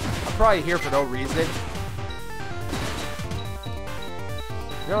 I'm probably here for no reason.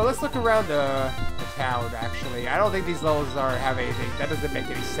 No, let's look around the town, actually. I don't think these levels have anything. That doesn't make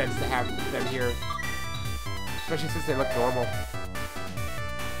any sense to have them here. Especially since they look normal.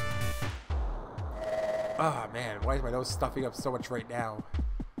 Oh, man. Why is my nose stuffing up so much right now?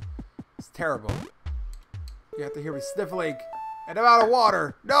 It's terrible. You have to hear me sniffling. And I'm out of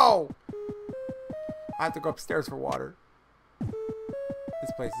water. No! I have to go upstairs for water.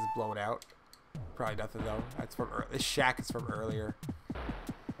 This place is blown out. Probably nothing, though. That's from this shack is from earlier.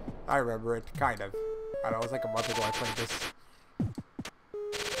 I remember it, kind of. I don't know, it was like a month ago I played this.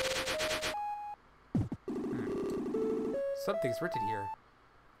 Something's written here.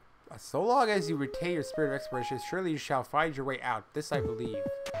 So long as you retain your spirit of exploration, surely you shall find your way out. This I believe.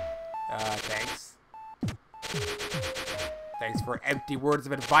 Thanks. Thanks for empty words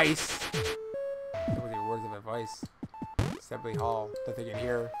of advice. What were the words of advice? Assembly Hall. Nothing in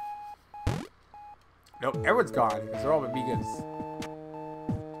here. Nope, everyone's gone. Because they're all Amigas.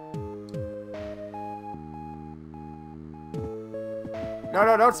 No,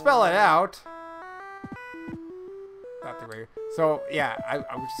 don't spell it out. Not the way. So, yeah,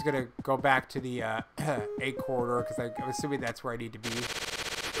 I'm just going to go back to the A corridor because I'm assuming that's where I need to be.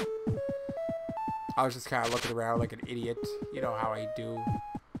 I was just kind of looking around like an idiot. You know how I do.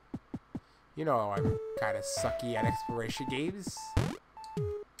 You know I'm kind of sucky at exploration games.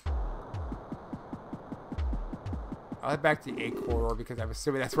 I'll head back to the A corridor because I'm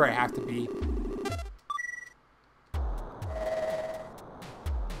assuming that's where I have to be.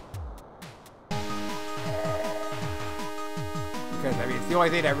 Because, I mean, it's the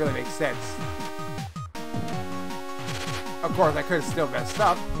only thing that really makes sense. Of course, I could have still messed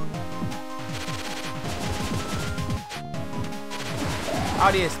up.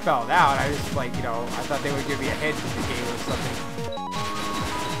 I didn't spell it out. I just, like, you know, I thought they would give me a hint in the game or something.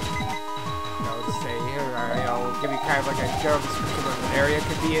 You know, just say, here, you know, give me kind of like a general description of an area it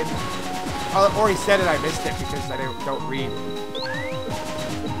could be in. Or he said it, I missed it because I don't read.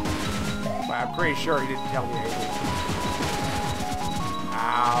 But I'm pretty sure he didn't tell me anything.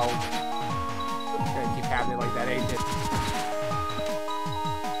 Ow. It's gonna keep happening like that, ain't it?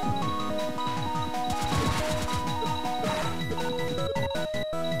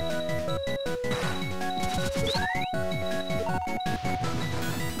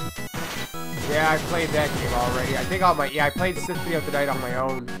 Yeah, I played that game already. I think I played Symphony of the Night on my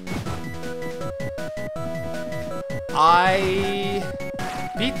own. I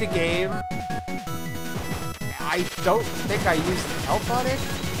beat the game. I don't think I used help on it.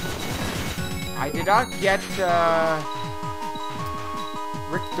 I did not get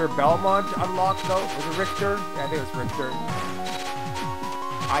Richter Belmont unlocked though. Was it Richter? Yeah, I think it was Richter.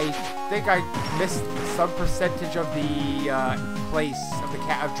 I think I missed some percentage of the place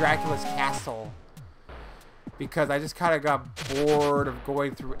of Dracula's castle because I just kind of got bored of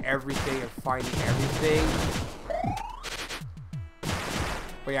going through everything and finding everything.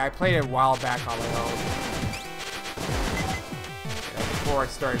 But yeah, I played it a while back on my own. Before I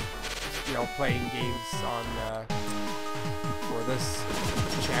started, you know, playing games on for this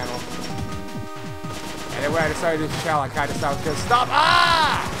channel. And then when I decided to do this channel, I kind of thought I was gonna stop.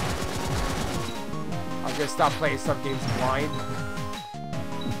 Ah! I was gonna stop playing some games blind.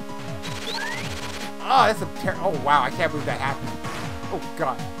 Oh, that's a oh wow! I can't believe that happened. Oh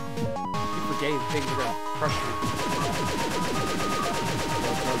god! Keep forgetting things are gonna crush me.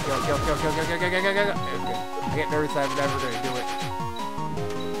 Go! Okay. I get nervous. I'm never gonna do it.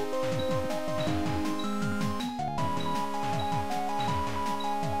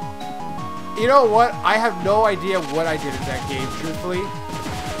 You know what? I have no idea what I did in that game, truthfully.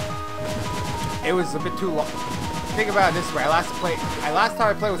 It was a bit too long. Think about it this way. Last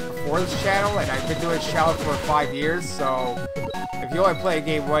time I played was before this channel, and I've been doing this channel for 5 years, so if you only play a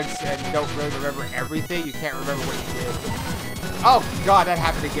game once and you don't really remember everything, you can't remember what you did. Oh god, that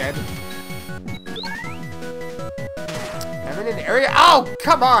happened again. I'm in an area. Oh,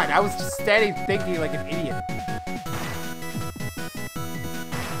 come on! I was just standing thinking like an idiot.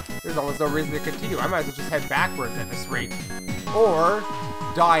 There's almost no reason to continue. I might as well just head backwards at this rate. Or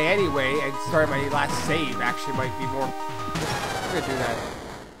die anyway and start my last save. Actually might be more... I'm gonna do that.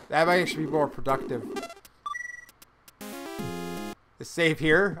 That might actually be more productive. The save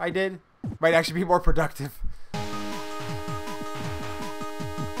here I did might actually be more productive.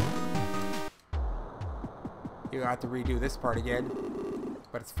 You'll have to redo this part again.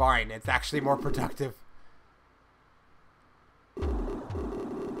 But it's fine. It's actually more productive.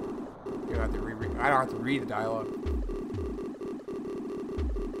 You don't have to I don't have to read the dialogue.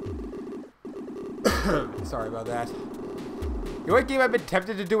 Sorry about that. The only game I've been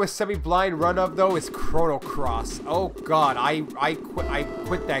tempted to do a semi-blind run of though is Chrono Cross. Oh god, I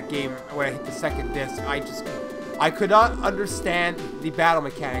quit that game when I hit the second disc. I could not understand the battle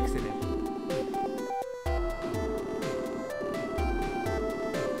mechanics in it.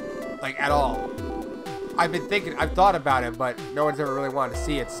 Like at all. I've thought about it, but no one's ever really wanted to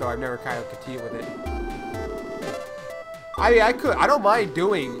see it, so I've never kind of continued with it. I mean, I don't mind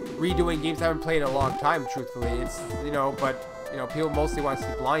redoing games I haven't played in a long time, truthfully. It's, you know, but, you know, people mostly want to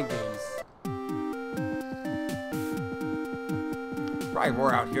see blind games. Probably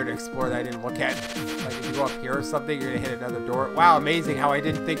more out here to explore that I didn't look at. Like, if you go up here or something, you're gonna hit another door. Wow, amazing how I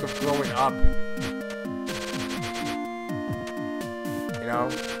didn't think of growing up. You know?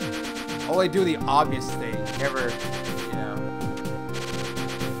 Only do the obvious thing. Never, you know.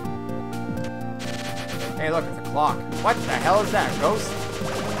 Hey, look, it's a clock. What the hell is that? Ghost?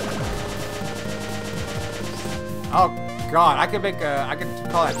 Oh god, I could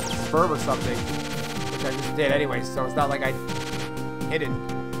call it sperm or something, which I just did anyway. So it's not like I hit it.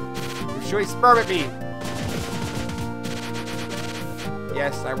 You're shooting sperm at me.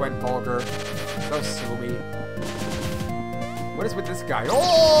 Yes, I went vulgar. So sue me. What is with this guy?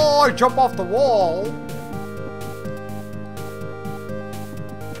 Oh, I jump off the wall.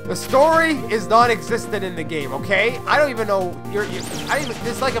 The story is non-existent in the game, okay? I don't even know.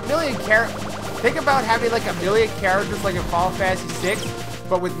 There's like a million characters. Think about having like a million characters like in Final Fantasy VI,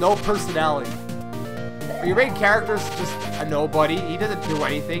 but with no personality. Your main character's just a nobody. He doesn't do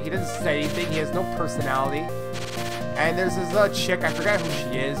anything. He doesn't say anything. He has no personality. And there's this chick. I forgot who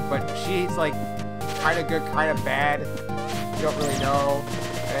she is, but she's like kind of good, kind of bad. You don't really know,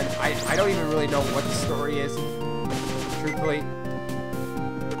 and I don't even really know what the story is, truthfully.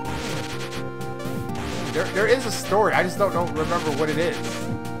 There is a story, I just don't remember what it is.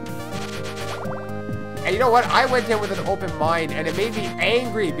 And you know what, I went in with an open mind, and it made me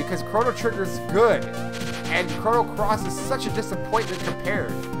angry because Chrono Trigger's good, and Chrono Cross is such a disappointment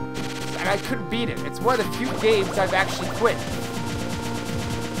compared, and I couldn't beat it. It's one of the few games I've actually quit.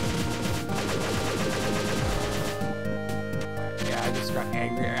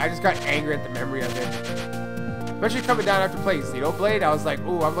 I just got angry at the memory of it. Especially coming down after playing Xenoblade, I was like,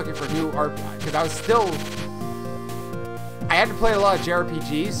 ooh, I'm looking for new art, because I I had to play a lot of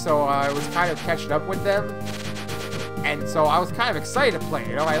JRPGs, so I was kind of catching up with them. And so I was kind of excited to play.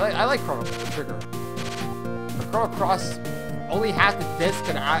 You know, I like Chrono Trigger. But Chrono Cross, only half the disc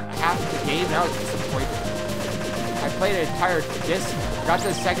and half the game, and I was disappointed. I played an entire disc, got to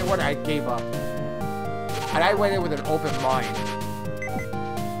the second one, I gave up. And I went in with an open mind.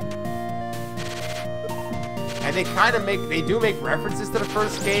 And they kind of they do make references to the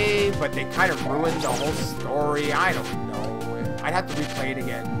first game, but they kind of ruin the whole story. I don't know. I'd have to replay it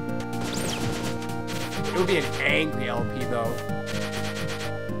again. It would be an angry LP though.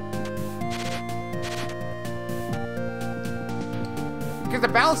 Because the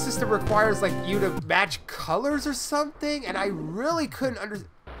battle system requires like you to match colors or something, and I really couldn't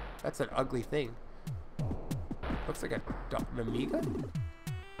understand. That's an ugly thing. Looks like a Amiga?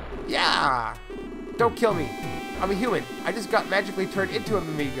 Yeah! Don't kill me. I'm a human. I just got magically turned into an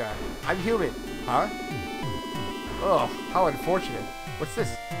Amiga. I'm human. Huh? Oh, how unfortunate. What's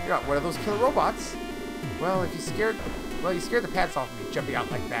this? You're not one of those killer robots. Well, you scared the pants off of me jumping out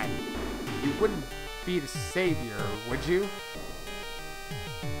like that. You wouldn't be the savior, would you?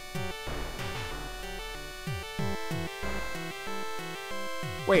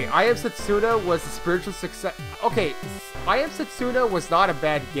 Wait, I Am Setsuna was a spiritual success. Okay, I Am Setsuna was not a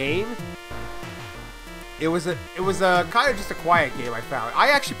bad game. It was a kind of just a quiet game. I found.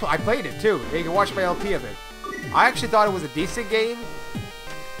 I played it too. You can watch my LP of it. I actually thought it was a decent game.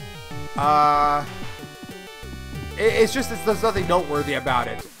 There's nothing noteworthy about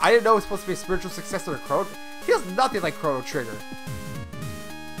it. I didn't know it was supposed to be a spiritual successor to Chrono. It feels nothing like Chrono Trigger.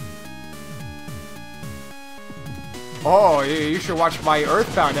 Oh, you should watch my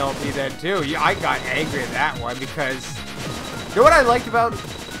Earthbound LP then too. I got angry at that one because you know what I liked about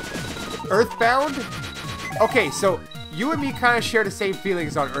Earthbound? Okay, so you and me kind of share the same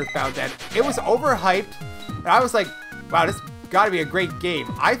feelings on Earthbound then. It was overhyped, and I was like, wow, this gotta be a great game.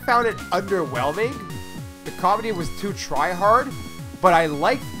 I found it underwhelming. The comedy was too try-hard, but I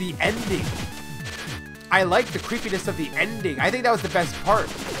liked the ending. I liked the creepiness of the ending. I think that was the best part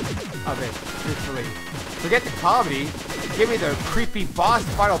of it, truthfully. Forget the comedy. Give me the creepy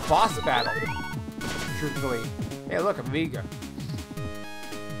final boss battle. Truthfully. Hey, look, Amiga.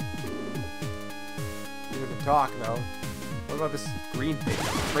 Here's the talk, though. What about this green thing?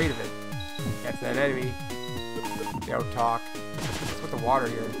 I'm afraid of it. That's that enemy. They don't talk. What's with the water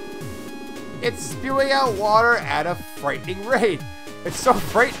here? It's spewing out water at a frightening rate. It's so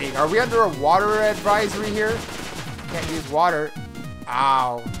frightening. Are we under a water advisory here? Can't use water.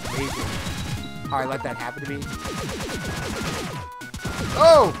 Ow. Amazing. How I let that happen to me.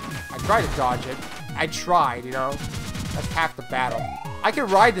 Oh! I tried to dodge it. I tried, you know. That's half the battle. I can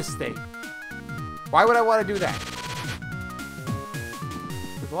ride this thing. Why would I want to do that?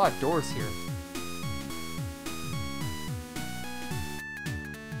 There's a lot of doors here.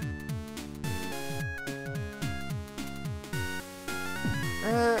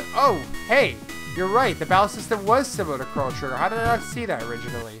 Oh, hey! You're right. The battle system was similar to Chrono Trigger. How did I not see that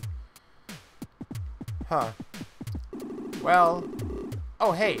originally? Huh. Well.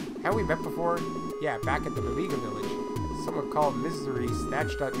 Oh, hey. Have we met before? Yeah, back at the Amiga village. Someone called Misery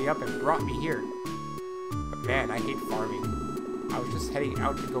snatched me up and brought me here. But man, I hate farming. I was just heading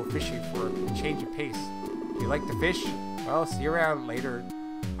out to go fishing for a change of pace. Do you like to fish? Well, see you around later.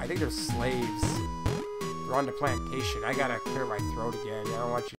 I think they're slaves. They're on the plantation. I gotta clear my throat again. I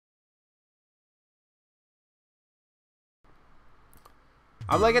don't want you.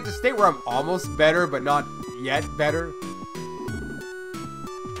 I'm like at the state where I'm almost better, but not yet better.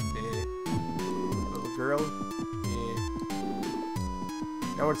 Little girl.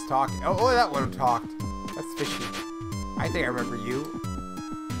 No one's talking. Oh, that one talked. That's fishy. I think I remember you.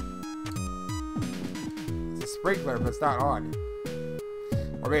 It's a sprinkler, but it's not on.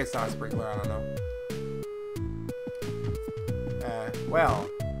 Or maybe it's not a sprinkler, I don't know. Well.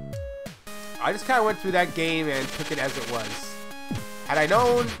 I just kind of went through that game and took it as it was. Had I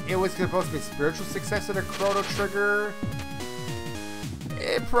known it was supposed to be a spiritual successor to Chrono Trigger,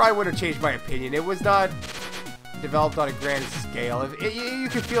 it probably would have changed my opinion. It was not developed on a grand scale. You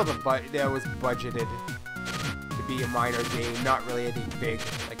could feel that it was budgeted to be a minor game, not really anything big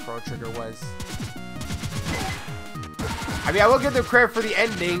like Chrono Trigger was. I mean, I will give them credit for the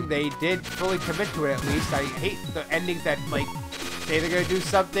ending. They did fully commit to it at least. I hate the endings that, like, say they're going to do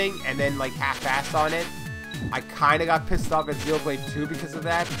something and then, like, half-ass on it. I kind of got pissed off at Xenoblade 2 because of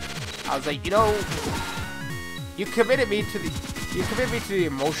that. I was like, you know, you committed me to the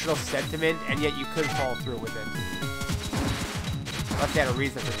emotional sentiment, and yet you couldn't follow through with it. Unless they had a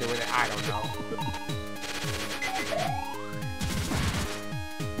reason for doing it, I don't know.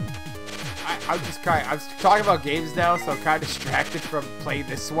 I'm talking about games now, so I'm kind of distracted from playing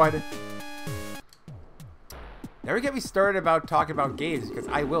this one. Never get me started about talking about games, because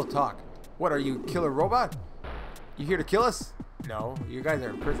I will talk. What, are you killer robot? You here to kill us? No, you guys are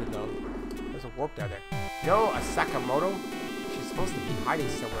in prison though. There's a warp down there. You know, a Sakamoto? She's supposed to be hiding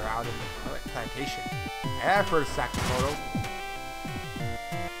somewhere out in the plantation. Yeah, I've heard of Sakamoto.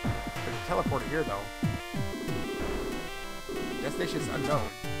 There's a teleporter here though. Destination's unknown.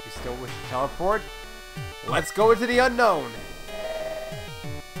 You still wish to teleport? Let's go into the unknown!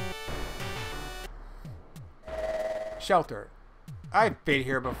 Shelter. I've been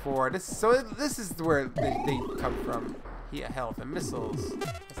here before. This is where they come from. Yeah, health and missiles.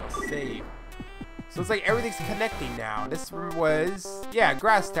 That's a save. So it's like everything's connecting now. This room was, yeah,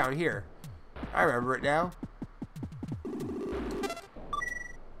 grass down here. I remember it now.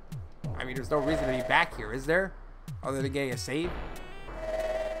 I mean, there's no reason to be back here, is there? Other than getting a save?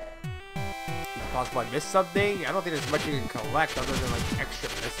 Is it possible I missed something? I don't think there's much you can collect other than like extra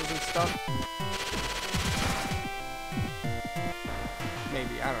missiles and stuff.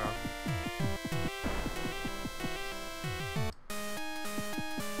 Maybe, I don't know.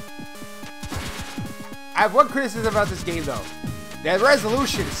 I have one criticism about this game though. The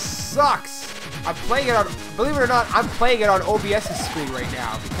resolution sucks. I'm playing it on, believe it or not, I'm playing it on OBS's screen right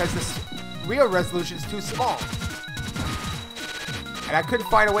now because this real resolution is too small. And I couldn't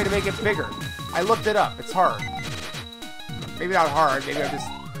find a way to make it bigger. I looked it up, it's hard. Maybe not hard, maybe I'm just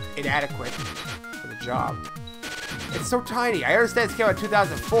inadequate for the job. It's so tiny. I understand it came out in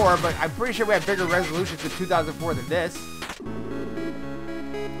 2004, but I'm pretty sure we have bigger resolutions in 2004 than this.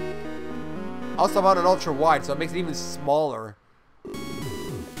 Also, I'm on an ultra wide, so it makes it even smaller.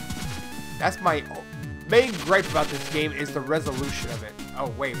 That's my main gripe about this game is the resolution of it. Oh,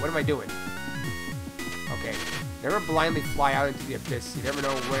 wait, what am I doing? Okay. Never blindly fly out into the abyss. You never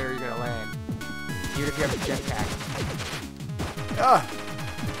know where you're going to land. Even if you have a jetpack. Ugh!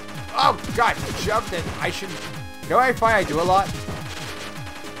 Oh, God, I jumped and I shouldn't... You know what I find I do a lot?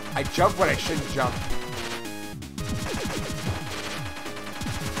 I jump when I shouldn't jump.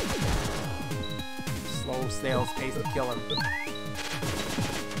 Slow snail's pace to kill him.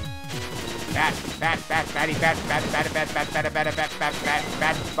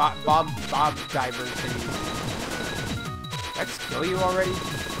 Bomb divers thingy. Did I just kill you already?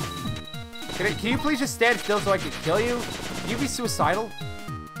 Can you please just stand still so I can kill you? Can you be suicidal?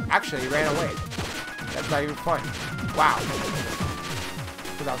 Actually, he ran away. That's not even fun. Wow.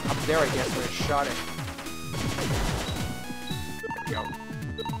 Because I was up there, I guess, when I shot it. There we go.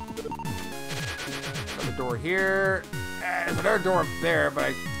 Another door here. There's another door up there, but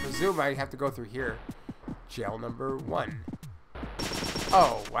I presume I have to go through here. Jail number 1.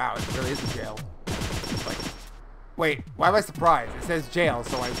 Oh, wow. It really is a jail. Like, wait, why am I surprised? It says jail,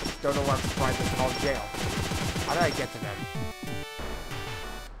 so I don't know why I'm surprised it's called jail. How did I get to them?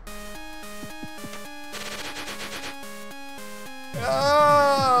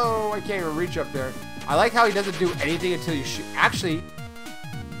 Oh, I can't even reach up there. I like how he doesn't do anything until you shoot. Actually,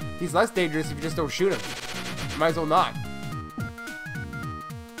 he's less dangerous if you just don't shoot him. You might as well not.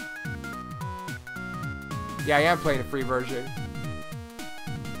 Yeah, I am playing a free version.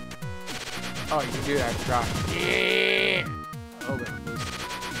 Oh, you can do that. Drop. Yeah. Oh,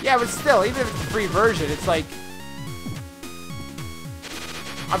 yeah, but still, even if it's a free version, it's like...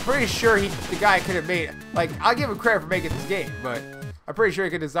 I'm pretty sure the guy could have made... Like, I'll give him credit for making this game, but I'm pretty sure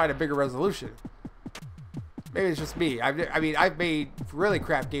he could design a bigger resolution. Maybe it's just me. I mean, I've made really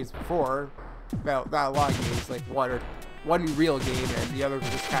crap games before. Well, not a lot of games, like one real game, and the other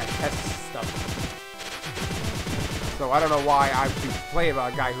just kind of tests stuff. So I don't know why I would play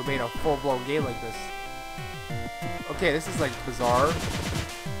about a guy who made a full-blown game like this. Okay, this is like bizarre. I'm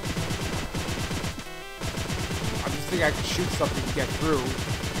just thinking I could shoot something to get through.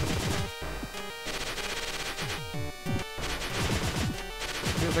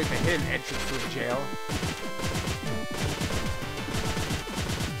 Feels like the hidden entrance to a jail.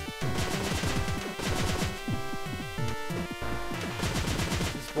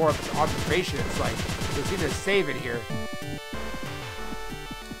 It's more observation. It's like there's even a save in here.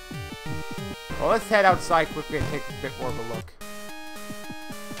 Well, let's head outside quickly and take a bit more of a look.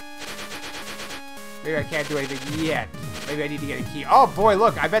 Maybe I can't do anything yet. Maybe I need to get a key. Oh boy,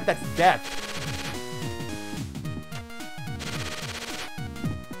 look! I bet that's death.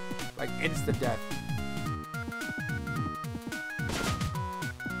 Like instant death.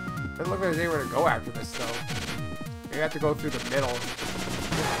 Doesn't look like there's anywhere to go after this, though. Maybe I have to go through the middle.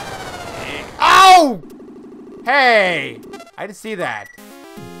 Oh! Hey! I didn't see that.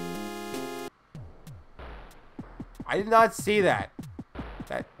 I did not see that.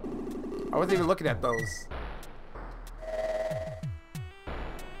 I wasn't even looking at those.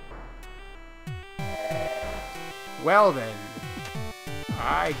 Well then,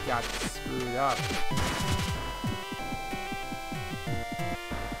 I got screwed up.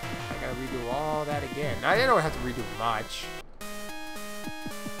 I gotta redo all that again. Now, I don't have to redo much.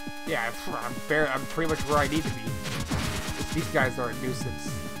 Yeah, I'm pretty much where I need to be. These guys are a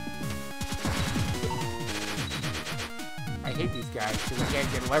nuisance. I hate these guys because I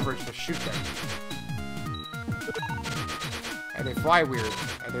can't get leverage to shoot them. And they fly weird,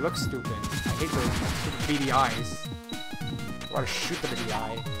 and they look stupid. I hate those stupid beady eyes. I want to shoot them in the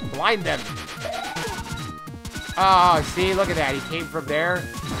eye. Blind them! Oh, see? Look at that. He came from there.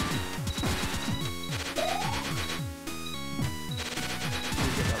 We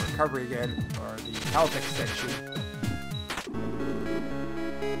get the recovery again, or the health extension.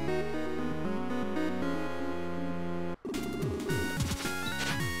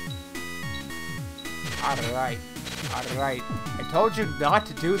 Alright. Alright. I told you not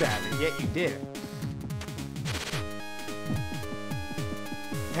to do that, and yet you did it.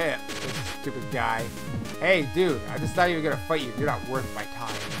 Hey, this stupid guy. Hey, dude, I'm just not even gonna fight you. You're not worth my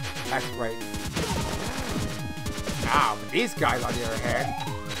time. That's right. Ah, but these guys, on the other hand,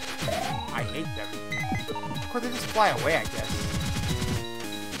 I hate them. Of course, they just fly away, I guess.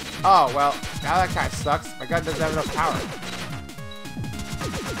 Oh, well, now that kind of sucks. My gun doesn't have enough power.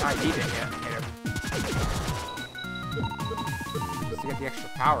 I need to hit him. Just to get the extra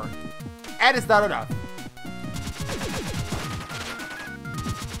power. And it's not enough.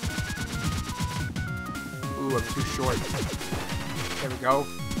 Ooh, I'm too short. There we go.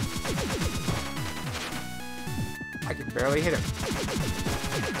 I can barely hit him.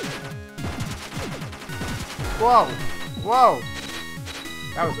 Whoa! Whoa!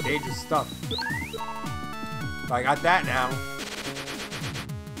 That was dangerous stuff. But I got that now.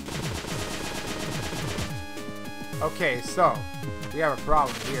 Okay, so we have a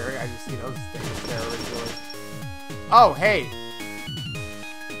problem here. I just see those things there originally. Oh, hey!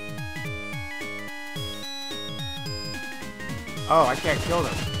 Oh, I can't kill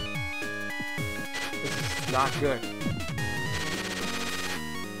them. This is not good.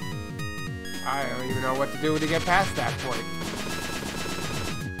 I don't even know what to do to get past that point.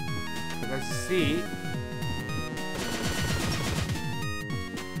 Let's see.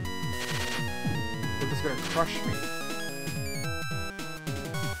 They're just gonna crush me.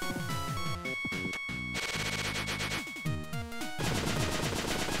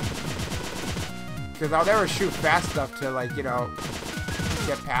 Because I'll never shoot fast enough to, like, you know,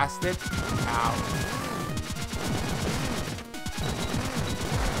 get past it. Ow.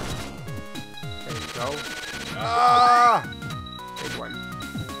 There you go. Ah! Big one.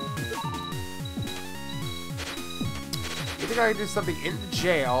 Either I can do something in the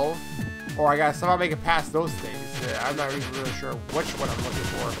jail, or I gotta somehow make it past those things. I'm not even really sure which one I'm looking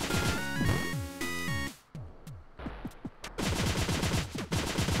for.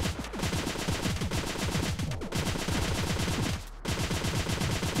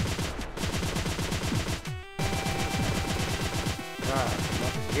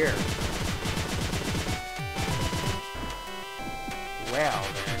 Nothing here. Well,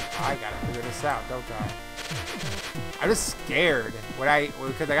 then, I gotta figure this out, don't I? I'm just scared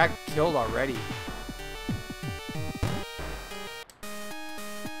because I got killed already.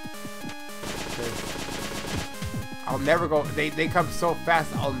 I'll never go. They come so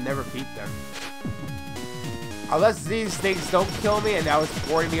fast. I'll never beat them. Unless these things don't kill me, and now it's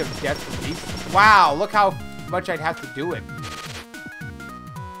warning me of death from these. Wow! Look how much I'd have to do it.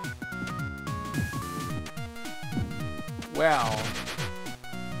 Well,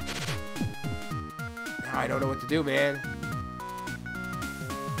 now I don't know what to do, man.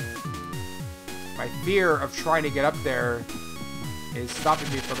 My fear of trying to get up there is stopping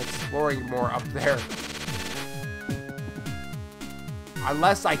me from exploring more up there.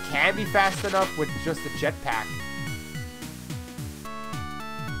 Unless I can be fast enough with just a jetpack.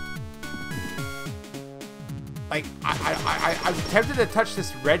 Like, I'm tempted to touch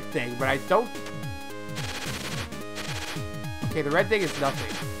this red thing, but I don't. Okay, the red thing is nothing.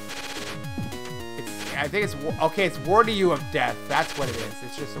 I think it's, okay, it's warning you of death. That's what it is.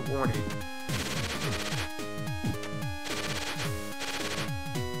 It's just a warning.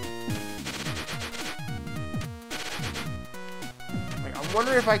 Like, I'm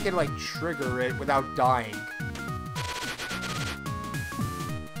wondering if I can, like, trigger it without dying.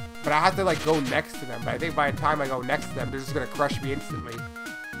 But I have to, like, go next to them. But I think by the time I go next to them, they're just gonna crush me instantly.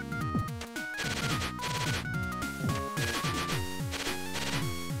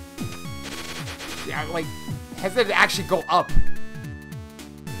 Yeah, like, hesitant to actually go up.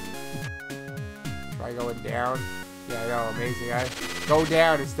 I going down? Yeah, I know, amazing. I go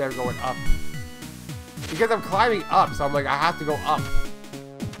down instead of going up. Because I'm climbing up, so I'm like, I have to go up.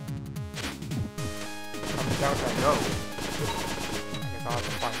 How down can I go? I guess I'll have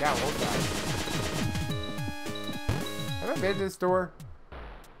to find out, won't I? Have I been to this door?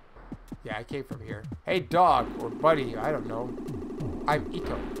 Yeah, I came from here. Hey, dog, or buddy, I don't know. I'm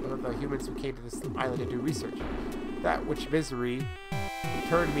Ito, one of the humans who came to this island to do research. That which misery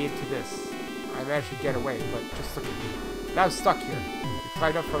turned me into this. I managed to get away, but just look at me. Now I'm stuck here. You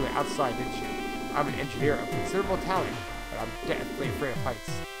climbed up from the outside, didn't you? I'm an engineer of considerable talent, but I'm deathly afraid of heights.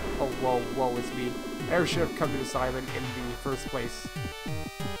 Oh, whoa, it's me. I never should have come to this island in the first place.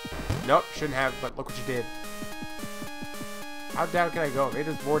 Nope, shouldn't have, but look what you did. How down can I go? Maybe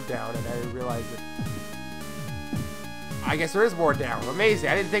there's more down, and I didn't realize it. I guess there is more down. Amazing,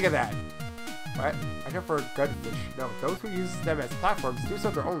 I didn't think of that. What? I come for gunfish. No, those who use them as platforms do so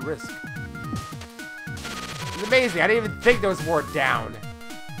at their own risk. It's amazing, I didn't even think there was more down.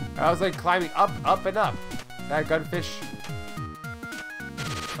 I was like climbing up, and up. That gunfish.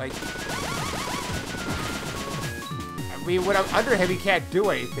 Like, I mean, when I'm under him, he can't do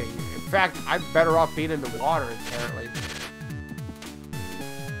anything. In fact, I'm better off being in the water, apparently.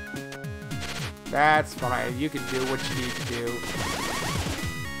 That's fine. You can do what you need to do.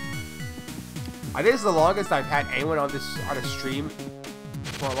 I think this is the longest I've had anyone on a stream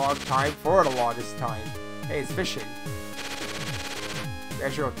for a long time. For the longest time. Hey, it's fishing. I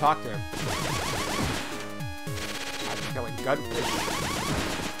should go talk to him. I'm killing gunfish.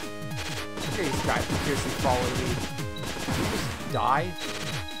 Look at these guys fiercely following me. Did you just die?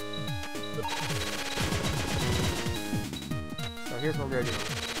 So here's what we're gonna do.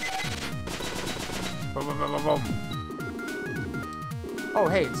 Boom, boom, boom, boom, boom. Oh,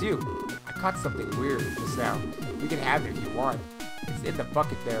 hey, it's you. I caught something weird just now. You can have it if you want. It's in the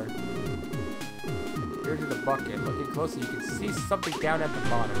bucket there. Here to the bucket. Looking closer, you can see something down at the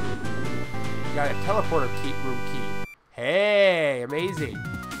bottom. You got a teleporter room key. Hey, amazing.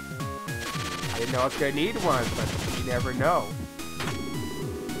 I didn't know I was gonna need one, but you never know.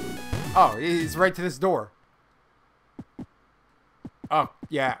 Oh, it's right to this door. Oh,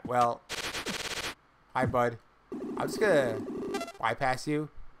 yeah, well. Hi, bud. I'm just gonna bypass you.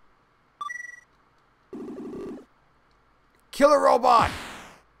 Killer robot!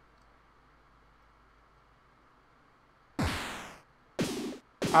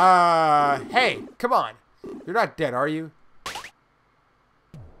 Hey, come on. You're not dead, are you?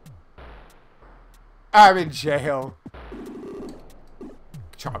 I'm in jail.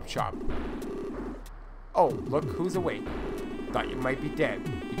 Chop, chop. Oh, look who's awake. Thought you might be dead.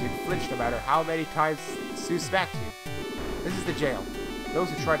 You didn't flinch no matter how many times Sue smacked you. This is the jail. Those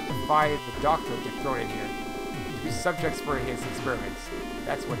who try to defy the doctor get thrown in here to be subjects for his experiments.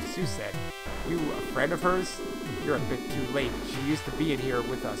 That's what Sue said. You a friend of hers? You're a bit too late. She used to be in here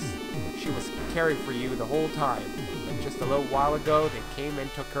with us. She was caring for you the whole time. But just a little while ago, they came and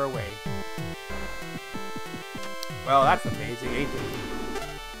took her away. Well, that's amazing, ain't it?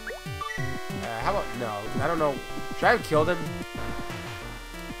 How about no? I don't know. Should I have killed him?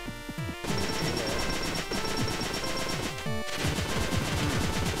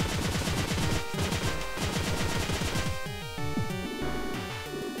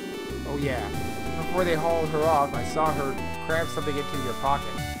 Oh yeah. Before they hauled her off, I saw her cram something into your pocket.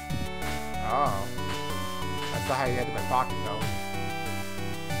 Oh. That's not how you get to my pocket, though.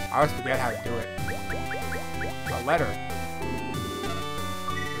 I always forget how to do it. A letter.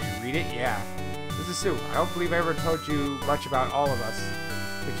 Will you read it? Yeah. This is Sue. I don't believe I ever told you much about all of us.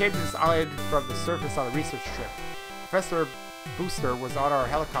 We came to this island from the surface on a research trip. Professor Booster was on our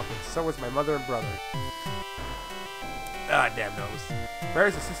helicopter, so was my mother and brother. Ah, damn nose.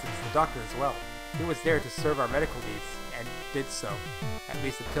 Mary's assistant, the doctor as well. He was there to serve our medical needs, and did so. At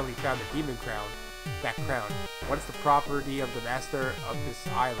least until he found the demon crown. That crown, once the property of the master of this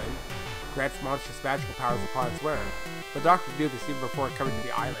island, grants monstrous magical powers upon its wearer. The doctor knew this even before coming to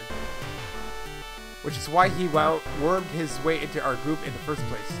the island. Which is why he wormed his way into our group in the first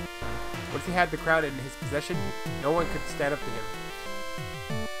place. Once he had the crown in his possession, no one could stand up to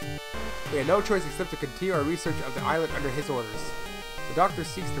him. We had no choice except to continue our research of the island under his orders. The doctor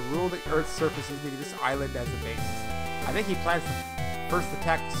seeks to rule the Earth's surface using this island as a base. I think he plans to first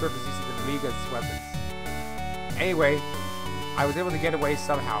attack the surface using the Amiga's weapons. Anyway, I was able to get away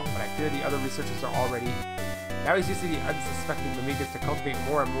somehow, but I fear the other researchers are already... Now he's using the unsuspecting Amigas to cultivate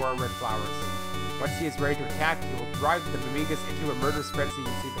more and more red flowers. Once he is ready to attack, he will drive the Amigas into a murderous frenzy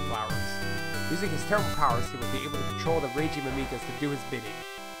using the flowers. Using his terrible powers, he will be able to control the raging Amigas to do his bidding.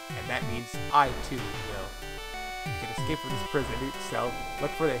 And that means I, too, will. You can escape from this prison cell.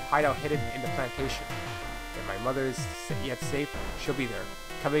 Look for the hideout hidden in the plantation. If my mother is yet safe, she'll be there.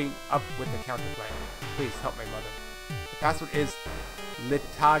 Coming up with the counter plan. Please help my mother. The password is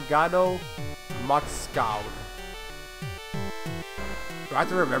Litagano Motskow. Do I have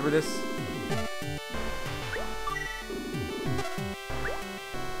to remember this?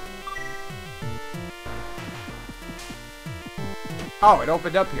 Oh, it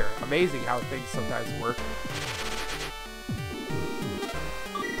opened up here. Amazing how things sometimes work.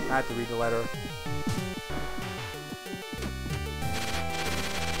 I had to read the letter.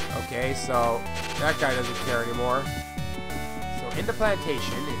 Okay, so that guy doesn't care anymore. So in the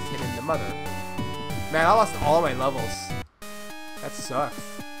plantation is hidden the mother. Man, I lost all my levels. That sucks.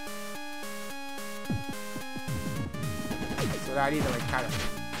 So now I need to like kind of...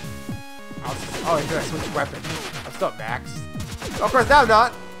 Oh, I gotta switch weapon. I'm still at max. Of course, now I'm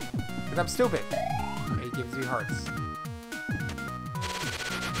not, because I'm stupid. Okay, he gives me hearts.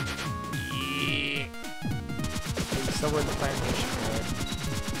 Yeah. Maybe somewhere in the plantation.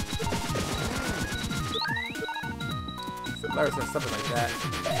 So Larry says something like that.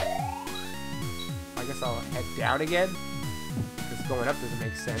 I guess I'll head down again, because going up doesn't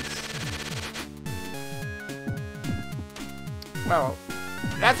make sense. Well,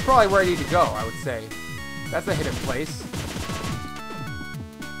 that's probably where I need to go, I would say. That's a hidden place.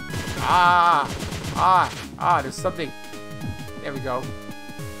 There's something. There we go.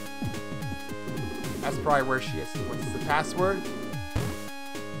 That's probably where she is. What's the password?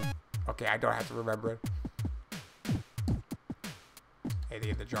 Okay, I don't have to remember it.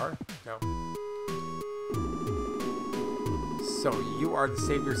 Anything in the jar? No. So, you are the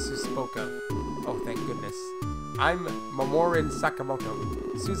savior Sue spoke of. Oh, thank goodness. I'm Mamorin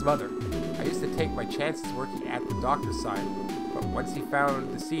Sakamoto, Sue's mother. I used to take my chances working at the doctor's side. But once he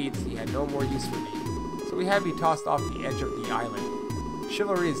found the seeds, he had no more use for me. So he had me tossed off the edge of the island.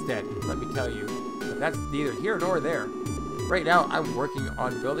 Chivalry is dead, let me tell you. But that's neither here nor there. Right now, I'm working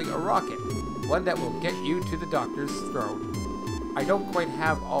on building a rocket. One that will get you to the doctor's throne. I don't quite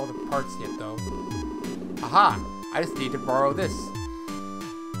have all the parts yet, though. Aha! I just need to borrow this.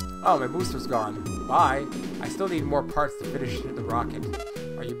 Oh, my booster's gone. Bye. I still need more parts to finish the rocket.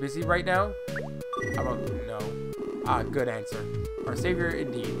 Are you busy right now? How about no? Ah, good answer. Our savior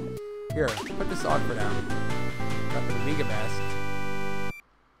indeed. Here, put this on for now. Got the Amiga mask.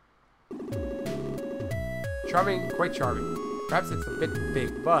 Charming, quite charming. Perhaps it's a bit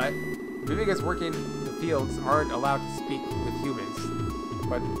big, but Amigas working in the fields aren't allowed to speak with humans.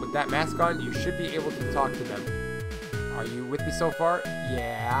 But with that mask on, you should be able to talk to them. Are you with me so far?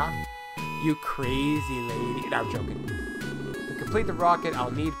 Yeah. You crazy lady. No, I'm joking. To complete the rocket,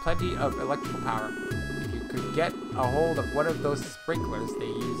 I'll need plenty of electrical power. Could get a hold of one of those sprinklers they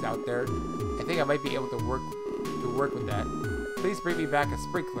use out there. I think I might be able to work with that. Please bring me back a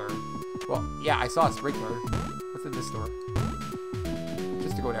sprinkler. Well, yeah, I saw a sprinkler. What's in this door?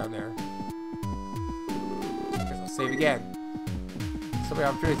 Just to go down there. I guess I'll save again. So many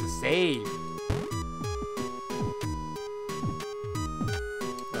opportunities to save.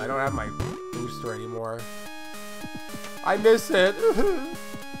 I don't have my booster anymore. I miss it.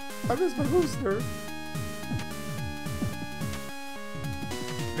 I miss my booster.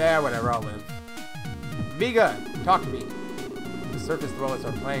 Nah, whatever, I'll live. Amiga, talk to me. The surface dwellers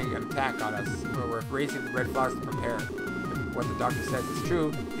are planning an attack on us. We're raising the red flowers to prepare. If what the doctor says is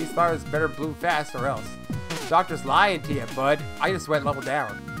true, these flowers better bloom fast or else. The doctor's lying to you, bud. I just went level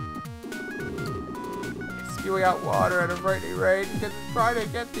down. It's spewing out water at a frightening rate because it's trying to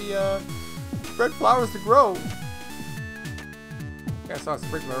get the red flowers to grow. Yeah, I saw a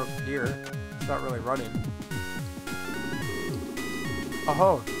sprinkler over here. It's not really running.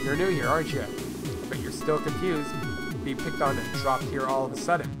 Oh, you're new here, aren't you? But you're still confused, being picked on and dropped here all of a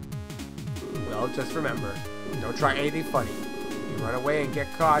sudden. Well, just remember, don't try anything funny. If you run away and get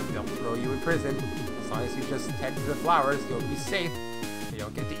caught, they'll throw you in prison. As long as you just tend to the flowers, you'll be safe, and you'll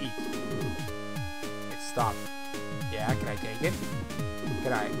get to eat. It stopped. Yeah, can I take it?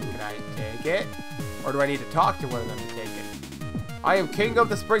 Can I take it? Or do I need to talk to one of them to take it? I am king of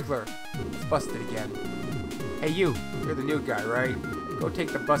the sprinkler. It's busted again. Hey you, you're the new guy, right? Go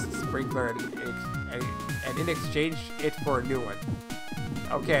take the busted sprinkler and in exchange it for a new one.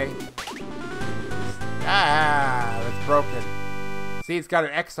 Okay. Ah, that's broken. See, it's got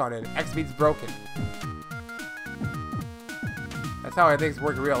an X on it. X means broken. That's how I think it's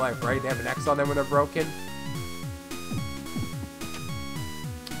work in real life, right? They have an X on them when they're broken.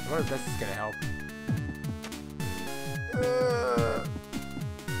 I wonder if this is gonna help.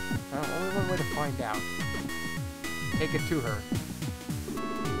 Only one way to find out. Take it to her.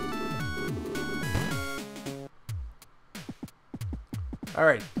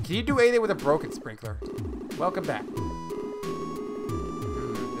 Alright, can you do anything with a broken sprinkler? Welcome back. The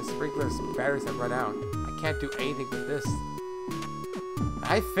sprinkler's batteries have run out. I can't do anything with this.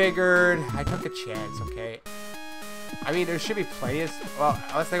 I figured I took a chance, okay? I mean, there should be plenty of... Well,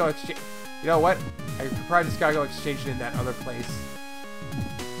 unless I go exchange... You know what? I probably just gotta go exchange it in that other place.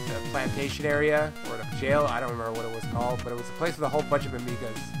 The plantation area, or the jail. I don't remember what it was called, but it was a place with a whole bunch of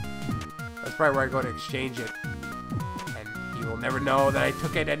amigas. That's probably where I go to exchange it. And he will never know that I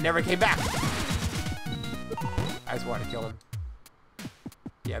took it and never came back. I just want to kill him.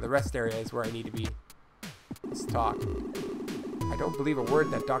 Yeah, the rest area is where I need to be. Let's talk. I don't believe a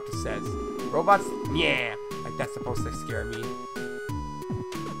word that doctor says. Robots? Yeah. Like that's supposed to scare me.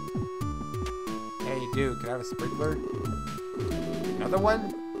 Hey, dude, can I have a sprinkler? Another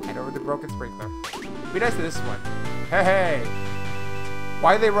one? Hand over the broken sprinkler. Be nice to this one. Hey, hey.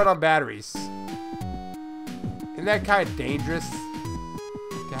 Why do they run on batteries? Isn't that kind of dangerous?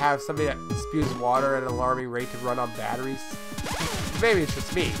 To have something that spews water at an alarming rate to run on batteries? Maybe it's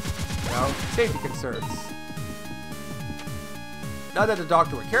just me. You know? Safety concerns. Not that the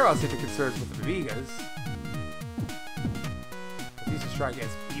doctor would care about safety concerns with the Amigas. He's just trying to get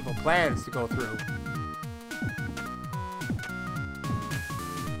his evil plans to go through.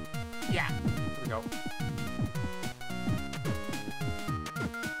 Yeah. Here we go.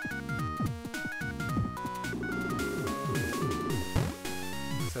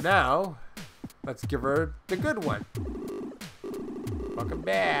 So now, let's give her the good one. Welcome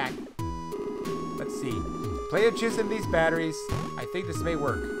back. Let's see. Plenty of juice in these batteries. I think this may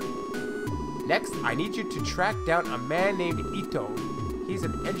work. Next, I need you to track down a man named Ito. He's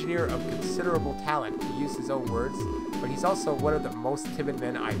an engineer of considerable talent, to use his own words, but he's also one of the most timid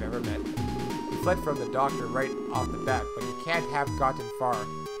men I've ever met. He fled from the doctor right off the bat, but he can't have gotten far.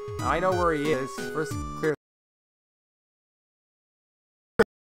 Now, I know where he is. First, clear.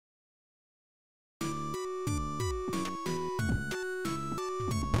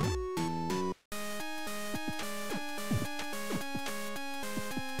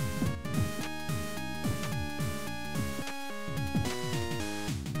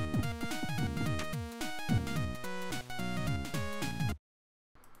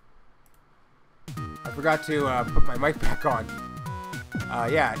 I forgot to put my mic back on.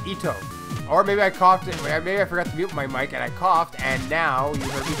 Yeah, Ito. Or maybe I coughed. Maybe I forgot to mute my mic and I coughed, and now you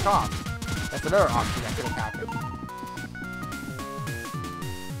heard me cough. That's another option that could have happened.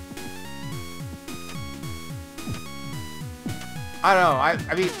 I don't know.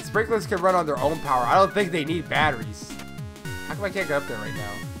 I mean, sprinklers can run on their own power. I don't think they need batteries. How come I can't get up there right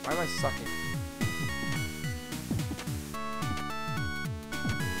now? Why am I sucking?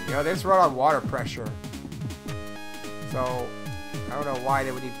 You know, they just run on water pressure. So, I don't know why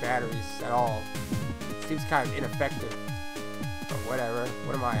they would need batteries at all. It seems kind of ineffective. But whatever.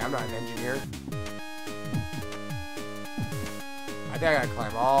 What am I? I'm not an engineer. I think I gotta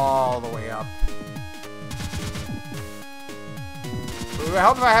climb all the way up. It would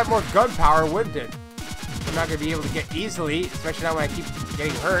help if I had more gunpowder, wouldn't it? I'm not gonna be able to get easily, especially now when I keep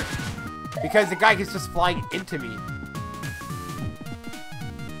getting hurt. Because the guy keeps just flying into me.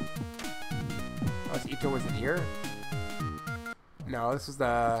 Ito was in here? No, this is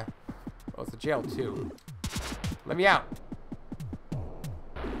the... Oh, it's the jail too. Let me out.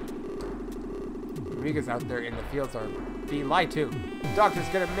 Amigas out there in the fields are being lied to. The doctor's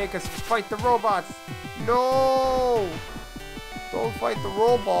gonna make us fight the robots. No! Don't fight the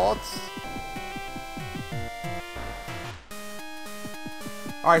robots.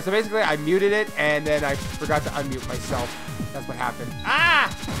 Alright, so basically I muted it and then I forgot to unmute myself. That's what happened. Ah!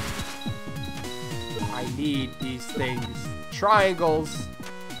 I need these things. Triangles.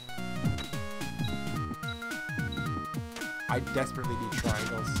 I desperately need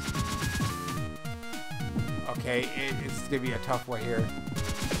triangles. Okay, it's gonna be a tough one here.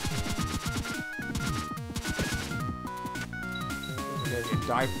 There's gonna be a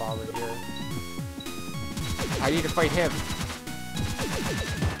dive bomb in here. I need to fight him.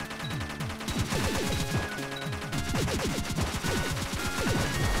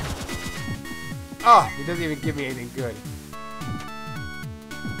 Oh, he doesn't even give me anything good.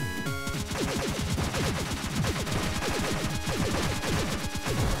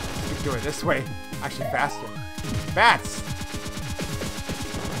 Keep doing it this way. Actually, faster. Bats!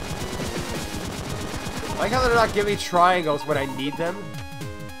 I like how they're not giving me triangles when I need them.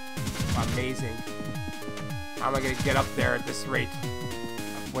 Amazing. How am I gonna get up there at this rate?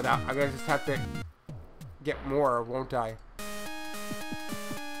 Without, I'm gonna just have to get more, won't I?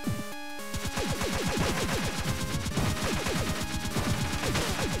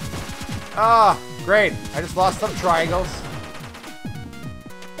 Ah, great. I just lost some triangles.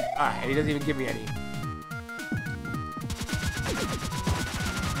 Ah, and he doesn't even give me any.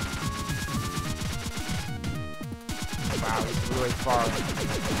 Wow, he's really far.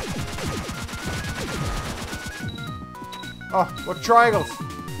 Oh, look, triangles!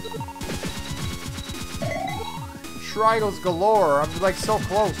 Triangles galore. I'm like so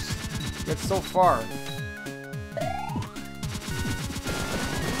close. Yet so far.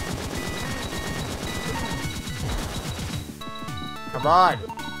 Come on.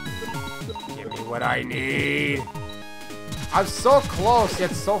 Give me what I need. I'm so close,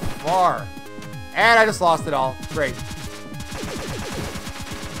 yet so far. And I just lost it all. Great.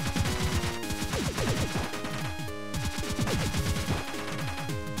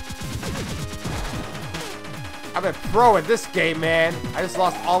 I'm a pro at this game, man. I just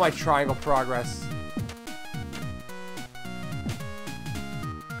lost all my triangle progress.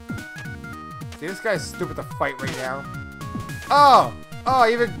 See, this guy's stupid to fight right now. Oh! Oh,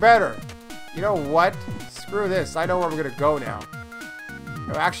 even better. You know what? Screw this. I know where we're gonna go now.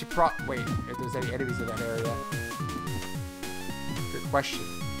 No, actually, wait. If there's any enemies in that area. Good question.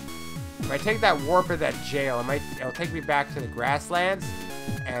 If I take that warp in that jail, it'll take me back to the grasslands.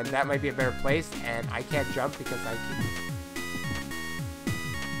 And that might be a better place, and I can't jump because I keep...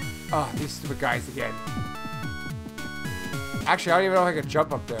 Oh, these stupid guys again. Actually, I don't even know if I can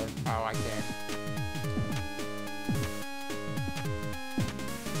jump up there. Oh, I can't.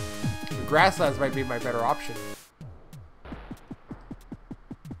 The grasslands might be my better option.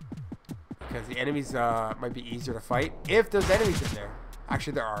 Because the enemies might be easier to fight. If there's enemies in there.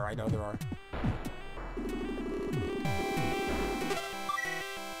 Actually, there are. I know there are.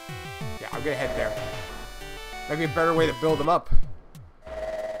 I'm gonna head there. Maybe a better way to build them up.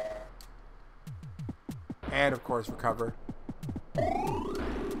 And of course recover.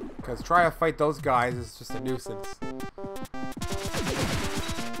 Because trying to fight those guys is just a nuisance.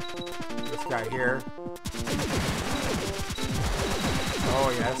 This guy here. Oh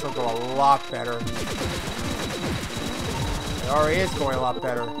yeah, this will go a lot better. It already is going a lot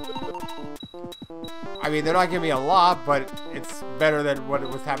better. I mean, they're not giving me a lot, but it's better than what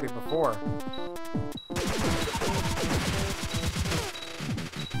was happening before.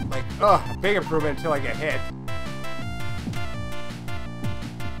 Like, ugh, a big improvement until I get hit.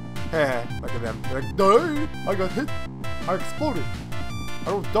 Look at them. They're like, die! I got hit! I exploded! I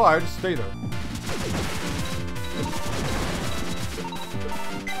don't die, I just stay there.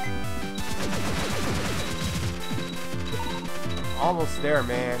 Almost there,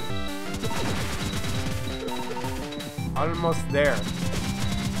 man. Almost there. I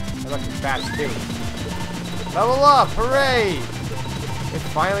like the bats too. Level up! Hooray! It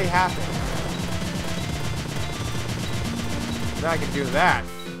finally happened. Now I can do that.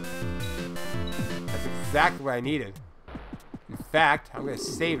 That's exactly what I needed. In fact, I'm going to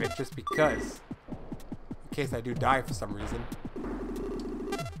save it just because. In case I do die for some reason.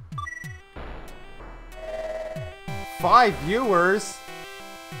 5 viewers!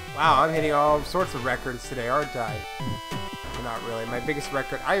 Wow, I'm hitting all sorts of records today, aren't I? Well, not really. My biggest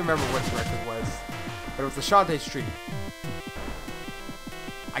record, I remember what the record was. But it was the Shantae stream.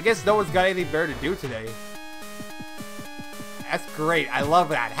 I guess no one's got anything better to do today. That's great. I love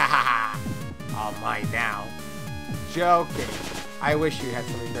that. Ha ha ha. All mine now. Joking. I wish you had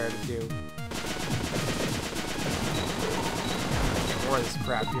something better to do. Get more of this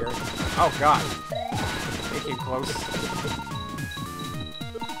crap here. Oh god. It came close.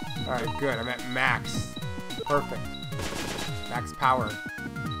 Alright, good. I'm at max. Perfect. Max power.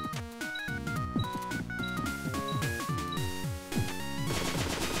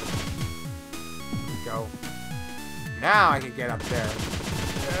 Go. Now I can get up there.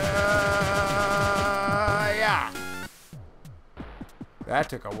 Yeah. That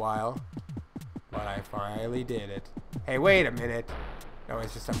took a while. But I finally did it. Hey, wait a minute. No,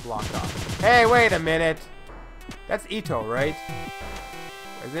 it's just blocked off. Hey, wait a minute. That's Ito, right?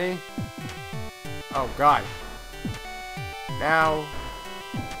 Is he? Oh, God. Now,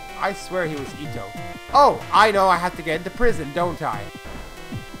 I swear he was Ito. Oh, I know I have to get into prison, don't I?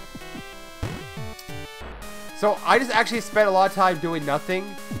 So, I just actually spent a lot of time doing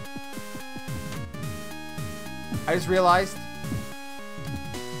nothing. I just realized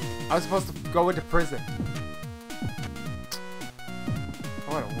I was supposed to go into prison.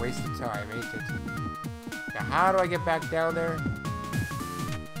 What a waste of time, ain't it? Now, how do I get back down there?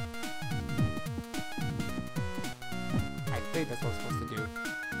 I think that's what I'm supposed to do.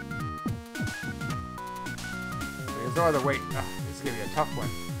 There's no other way. Ugh, this is going to be a tough one.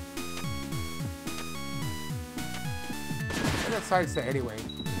 What did that sign say anyway?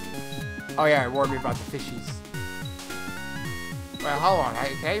 Oh yeah, it warned me about the fishies. Well, hold on.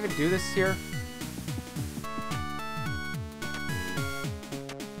 Can I even do this here?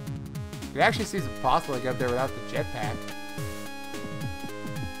 It actually seems impossible to get up there without the jetpack.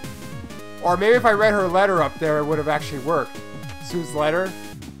 Or maybe if I read her letter up there, it would have actually worked. Sue's letter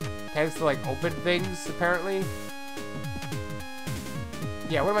tends to, like, open things, apparently.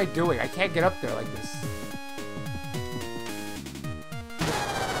 Yeah, what am I doing? I can't get up there like this.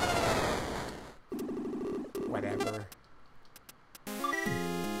 Whatever.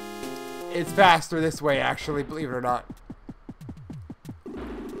 It's faster this way, actually, believe it or not.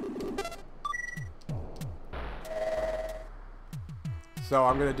 So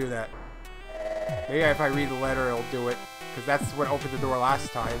I'm gonna do that. Maybe if I read the letter, it'll do it. Because that's what opened the door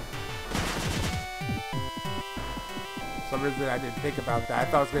last time. For some reason I didn't think about that. I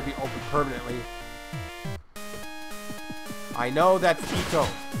thought it was going to be open permanently. I know that's Ito.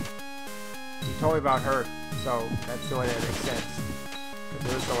 He told me about her. So that's the way that makes sense. Because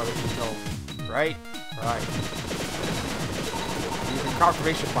there is no other Ito. Right? Right. Using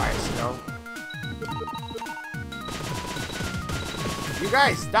confirmation bias, you know? You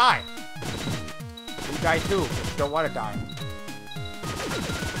guys, die! You die too, if you don't want to die.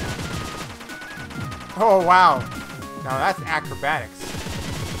 Oh, wow. Now that's acrobatics.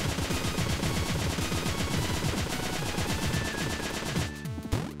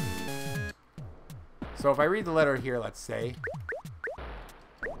 So if I read the letter here, let's say.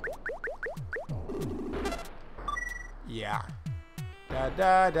 Yeah. Da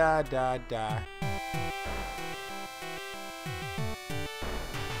da da da da.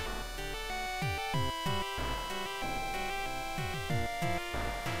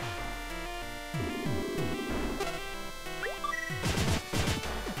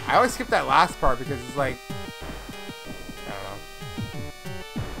 I always skip that last part because it's like, I don't know.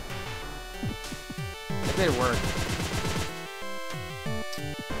 That didn't work.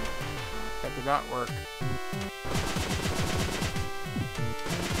 That did not work.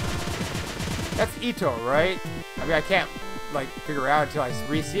 That's Ito, right? I mean, I can't, like, figure it out until I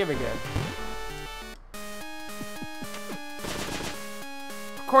re-see him again.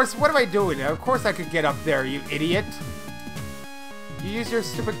 Of course, what am I doing now? Of course I could get up there, you idiot. You use your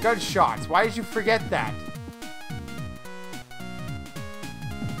stupid gunshots. Why did you forget that?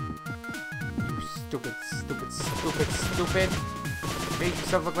 You stupid, stupid, stupid, stupid. You made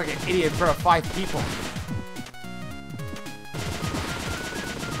yourself look like an idiot in front of 5 people.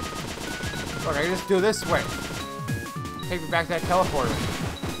 Look, I can just do it this way. Take me back to that teleporter.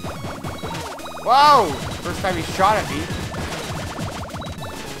 Whoa! First time he shot at me.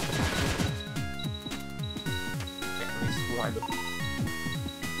 Okay, at least one.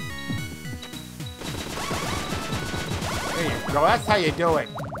 There you go, that's how you do it.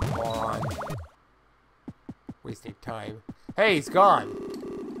 Come on. Wasting time. Hey, he's gone.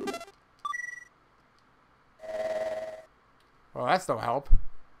 Well, that's no help.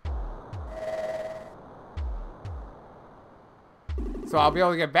 So I'll be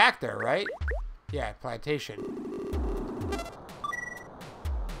able to get back there, right? Yeah, plantation.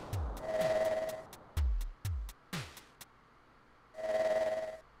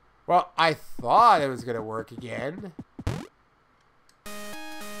 Well, I thought it was gonna work again.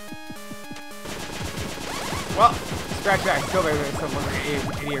 Well, scratch that. Still maybe someone like an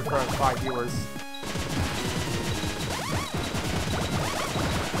idiot in front of 5 viewers.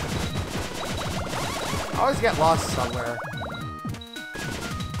 I always get lost somewhere.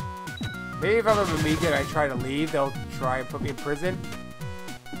 Maybe if I'm a Amiga and I try to leave, they'll try and put me in prison.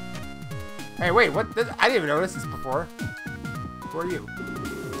 Hey, wait, what? I didn't even notice this before. Who are you?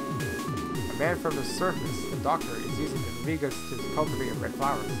 A man from the surface. The doctor is using the Amigas to cultivate red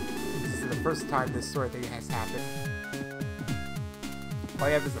flowers. This is the first time this sort of thing has happened. All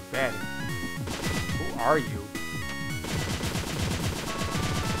you have is a bed. Who are you?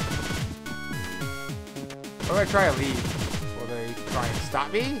 What if I try to leave? Will they try and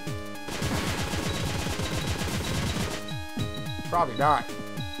stop me? Probably not.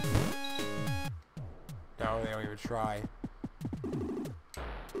 No, they don't even try.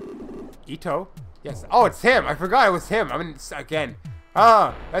 Ito? Yes. Oh, it's him! I forgot it was him. I mean, again.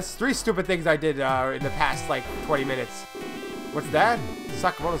 Ah, that's 3 stupid things I did in the past, like, 20 minutes. What's that?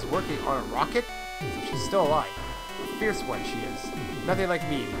 Sakamoto's working on a rocket? So she's still alive. A fierce one she is. Nothing like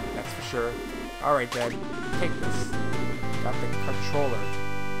me, that's for sure. Alright then, take this. Got the controller.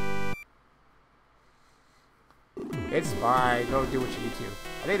 It's fine, go do what you need to.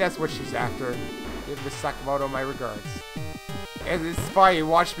 I think that's what she's after. Give Miss Sakamoto my regards. And it's fine, you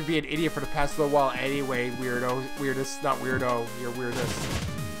watched me be an idiot for the past little while anyway, weirdo. Weirdest, not weirdo, you're weirdest.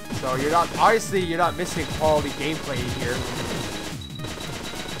 So you're not, obviously you're not missing quality gameplay here.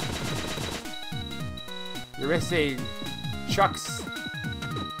 You're missing Chuck's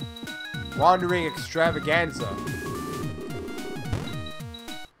Wandering Extravaganza.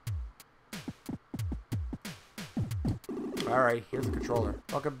 Alright, here's the controller.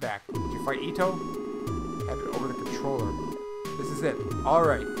 Welcome back. Did you fight Ito? Hand it over the controller. This is it.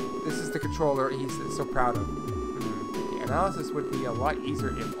 Alright, this is the controller he's so proud of. The analysis would be a lot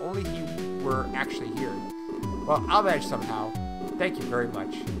easier if only he were actually here. Well, I'll manage somehow. Thank you very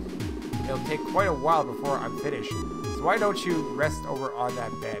much. It'll take quite a while before I'm finished. So why don't you rest over on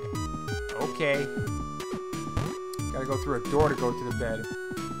that bed? Okay. Gotta go through a door to go to the bed.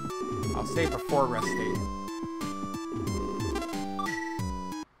 I'll save before resting.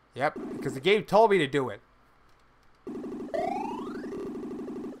 Yep, because the game told me to do it.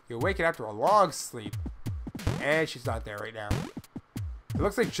 You're waking after a long sleep. And she's not there right now. It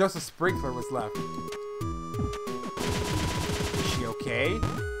looks like just a sprinkler was left. Is she okay?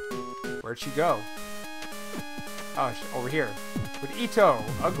 Where'd she go? Oh, she's over here. With Ito.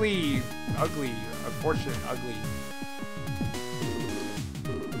 Ugly. Unfortunate ugly.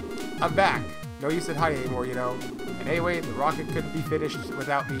 I'm back. No use in hiding anymore, you know. And anyway, the rocket couldn't be finished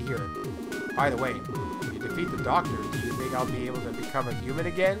without me here. By the way, if you defeat the doctor, do you think I'll be able to become a human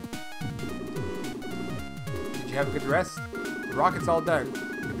again? Did you have a good rest? The rocket's all done.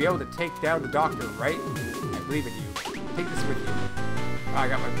 You'll be able to take down the doctor, right? I believe in you. Take this with you. Oh, I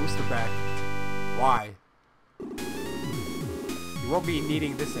got my booster back. Why? You won't be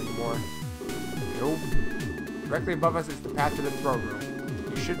needing this anymore. Nope. Directly above us is the path to the throne room.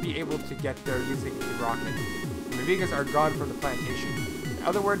 You should be able to get there using the rocket. The Mivigas are gone from the plantation. In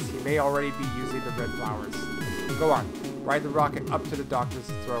other words, he may already be using the red flowers. Go on. Ride the rocket up to the doctor's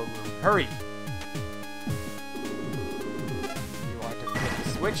throne room. Hurry! You want to flip the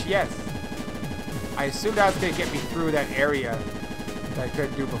switch? Yes. I assumed that was going to get me through that area that I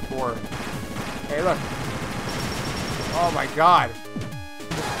couldn't do before. Hey, look. Oh my god.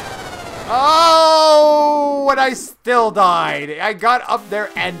 Oh, and I still died. I got up there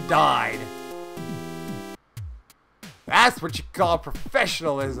and died. That's what you call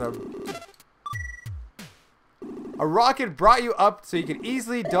professionalism. A rocket brought you up so you could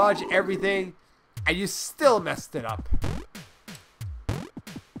easily dodge everything, and you still messed it up.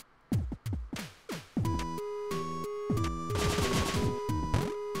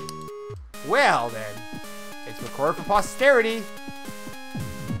 Well then, it's recorded for posterity.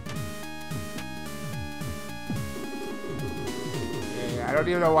 Yeah, I don't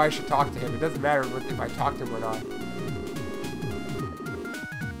even know why I should talk to him. It doesn't matter if I talk to him or not.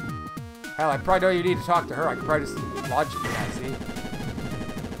 Hell, I probably don't even need to talk to her. I could probably just logically that, see?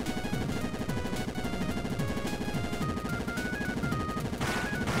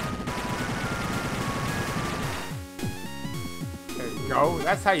 There you go.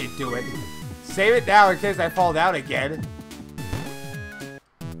 That's how you do it. Save it now in case I fall down again.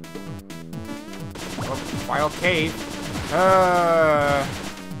 Oh, final cave.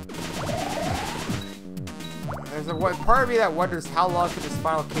 There's a part of me that wonders how long could this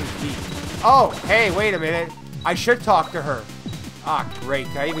final cave be. Oh, hey, wait a minute. I should talk to her. Ah, great.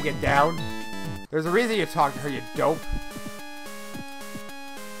 Can I even get down? There's a reason you talk to her, you dope.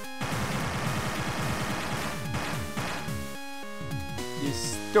 You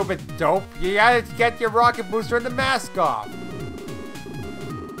stupid dope. You gotta get your rocket booster and the mask off.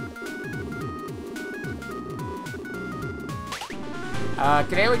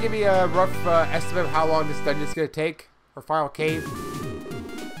 Can anyone give me a rough estimate of how long this dungeon's gonna take? Or final cave?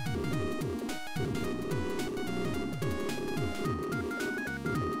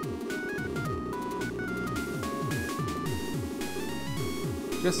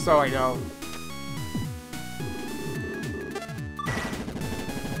 Just so I know.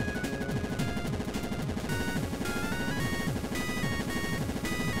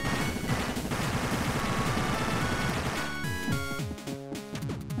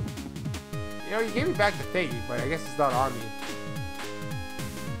 You know, you gave me back the thing, but I guess it's not on me.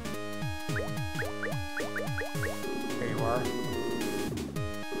 There you are.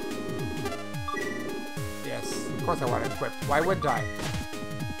 Yes, of course I want it equipped. Why wouldn't I?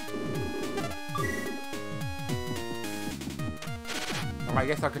 Well, I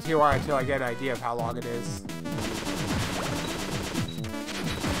guess I'll continue on until I get an idea of how long it is.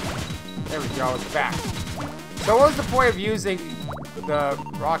 There we go, it's back. So what was the point of using the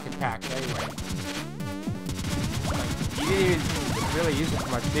rocket pack anyway? You didn't even really use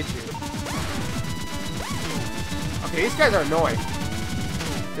it much, did you? Okay, these guys are annoying.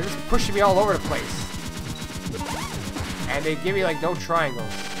 They're just pushing me all over the place. And they give me like no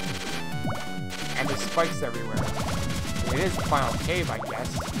triangles. And there's spikes everywhere. It is the final cave, I guess.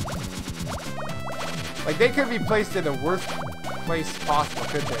 Like, they could be placed in the worst place possible,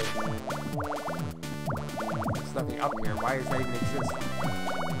 could they? There's nothing up here. Why does that even exist?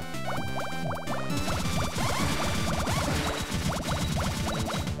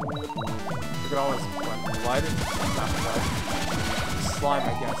 Look at all this blood. Not blood. Slime, I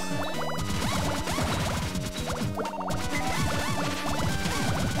guess.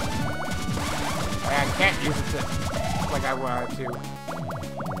 I can't use it like I wanted to.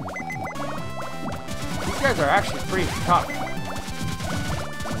 These guys are actually pretty tough.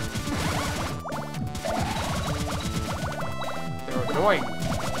 They're annoying.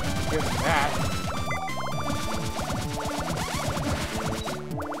 Give them that.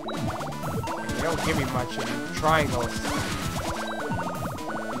 They don't give me much in triangles.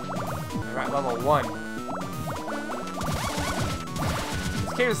 I'm at level 1.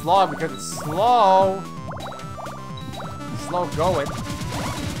 This game is long because it's slow. Slow going. Oh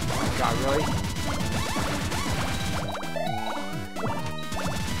my god, really?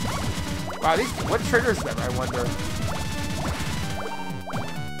 Wow, these, what triggers them, I wonder?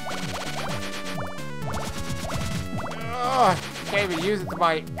 Ugh, can't even use it to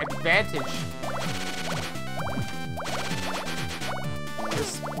my advantage. There's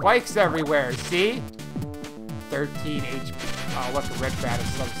spikes everywhere, see? 13 HP. Oh, look, a red bat of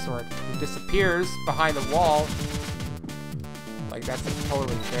some sort. It disappears behind the wall. Like, that's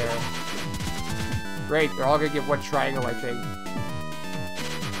totally fair. Great, they're all gonna get one triangle, I think.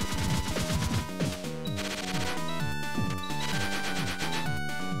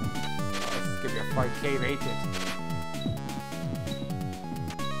 Oh, this is gonna be a fun cave, ain't it?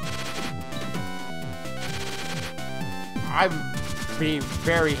 I'm being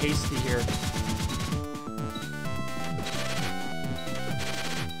very hasty here.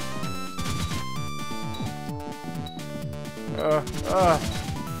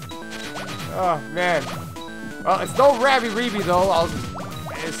 Oh, man. Well, it's no Rabby-Reeby, though.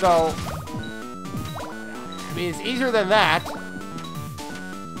 So, I mean, it's easier than that.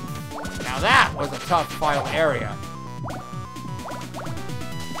 Now, that was a tough final area.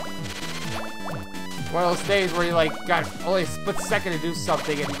 One of those days where you, like, got only a split second to do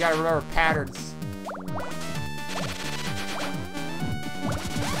something, and you gotta remember patterns.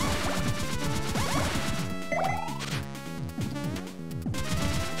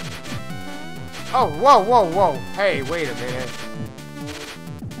 Oh, whoa, whoa, whoa. Hey, wait a minute.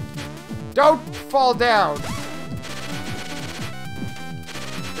 Don't fall down.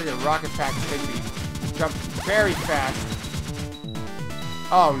 Friggin' rocket pack thingy. Jump very fast.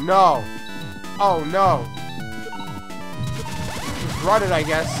 Oh, no. Oh, no. Just run it, I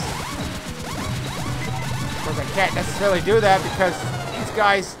guess. Of course, I can't necessarily do that because these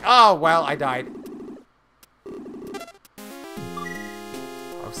guys... Oh, well, I died.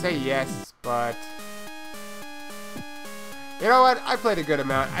 I'll say yes. But, you know what? I played a good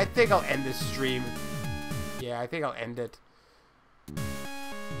amount. I think I'll end this stream. Yeah, I think I'll end it.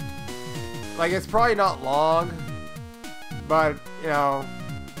 Like, it's probably not long. But, you know,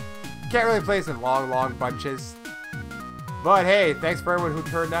 can't really play this in long bunches. But, hey, thanks for everyone who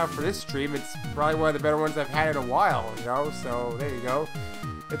turned out for this stream. It's probably one of the better ones I've had in a while, you know? So, there you go.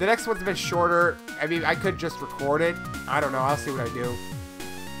 If the next one's a bit shorter, I mean, I could just record it. I don't know. I'll see what I do.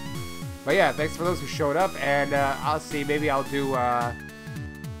 But yeah, thanks for those who showed up, and I'll see, maybe I'll do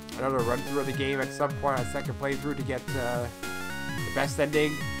another run-through of the game at some point, a second playthrough to get the best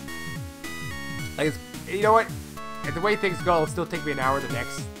ending. Like, you know what? If the way things go, it'll still take me an hour the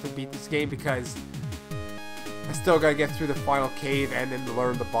next to beat this game, because I still gotta get through the final cave and then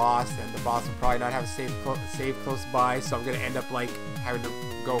learn the boss, and the boss will probably not have a save close by, so I'm gonna end up, like, having to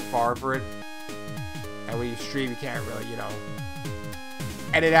go far for it. And when you stream, you can't really, you know,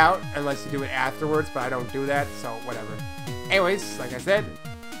 edit out unless you do it afterwards, but I don't do that, so whatever. Anyways, like I said,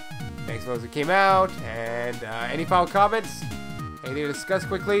 thanks for those who came out, and any final comments, anything to discuss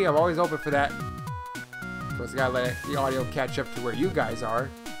quickly, I'm always open for that. Of course, I gotta let the audio catch up to where you guys are.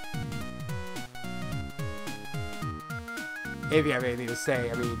 If you have anything to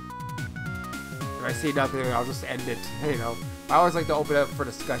say, I mean, if I see nothing, I'll just end it, you know. I always like to open it up for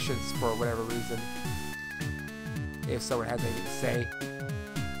discussions for whatever reason, if someone has anything to say.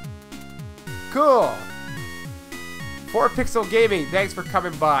 Cool. 4Pixel Gaming, thanks for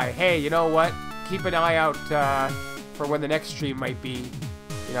coming by. Hey, you know what? Keep an eye out for when the next stream might be,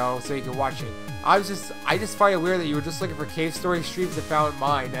 you know, so you can watch it. I just find it weird that you were just looking for cave story streams and found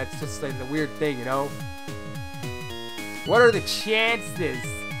mine. That's just like the weird thing, you know? What are the chances?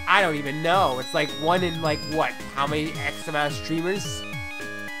 I don't even know. It's like 1 in, like, what? How many X amount of streamers?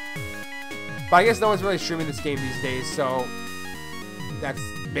 But I guess no one's really streaming this game these days, so that's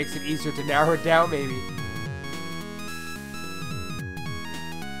makes it easier to narrow it down, maybe.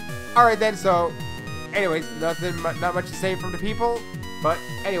 Alright then, so, anyways, not much to say from the people. But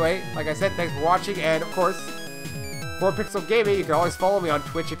anyway, like I said, thanks for watching, and of course, 4Pixel Gaming, you can always follow me on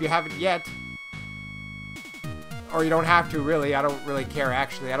Twitch if you haven't yet. Or you don't have to, really. I don't really care,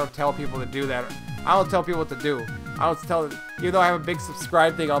 actually. I don't tell people to do that. I don't tell people what to do. I don't tell them, even though I have a big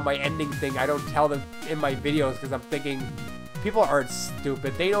subscribe thing on my ending thing, I don't tell them in my videos because I'm thinking, people aren't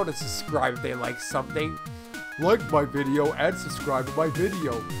stupid. They know to subscribe if they like something. Like my video and subscribe to my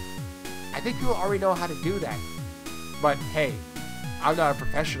video. I think people already know how to do that. But hey, I'm not a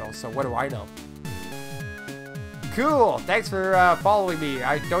professional, so what do I know? Cool! Thanks for following me.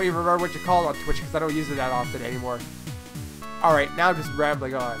 I don't even remember what you call it on Twitch because I don't use it that often anymore. Alright, now I'm just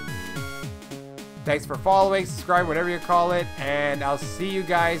rambling on. Thanks for following, subscribe, whatever you call it, and I'll see you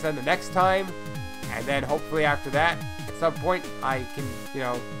guys on the next time. And then hopefully after that, at some point, I can, you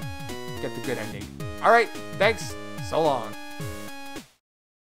know, get the good ending. Alright, thanks. So long.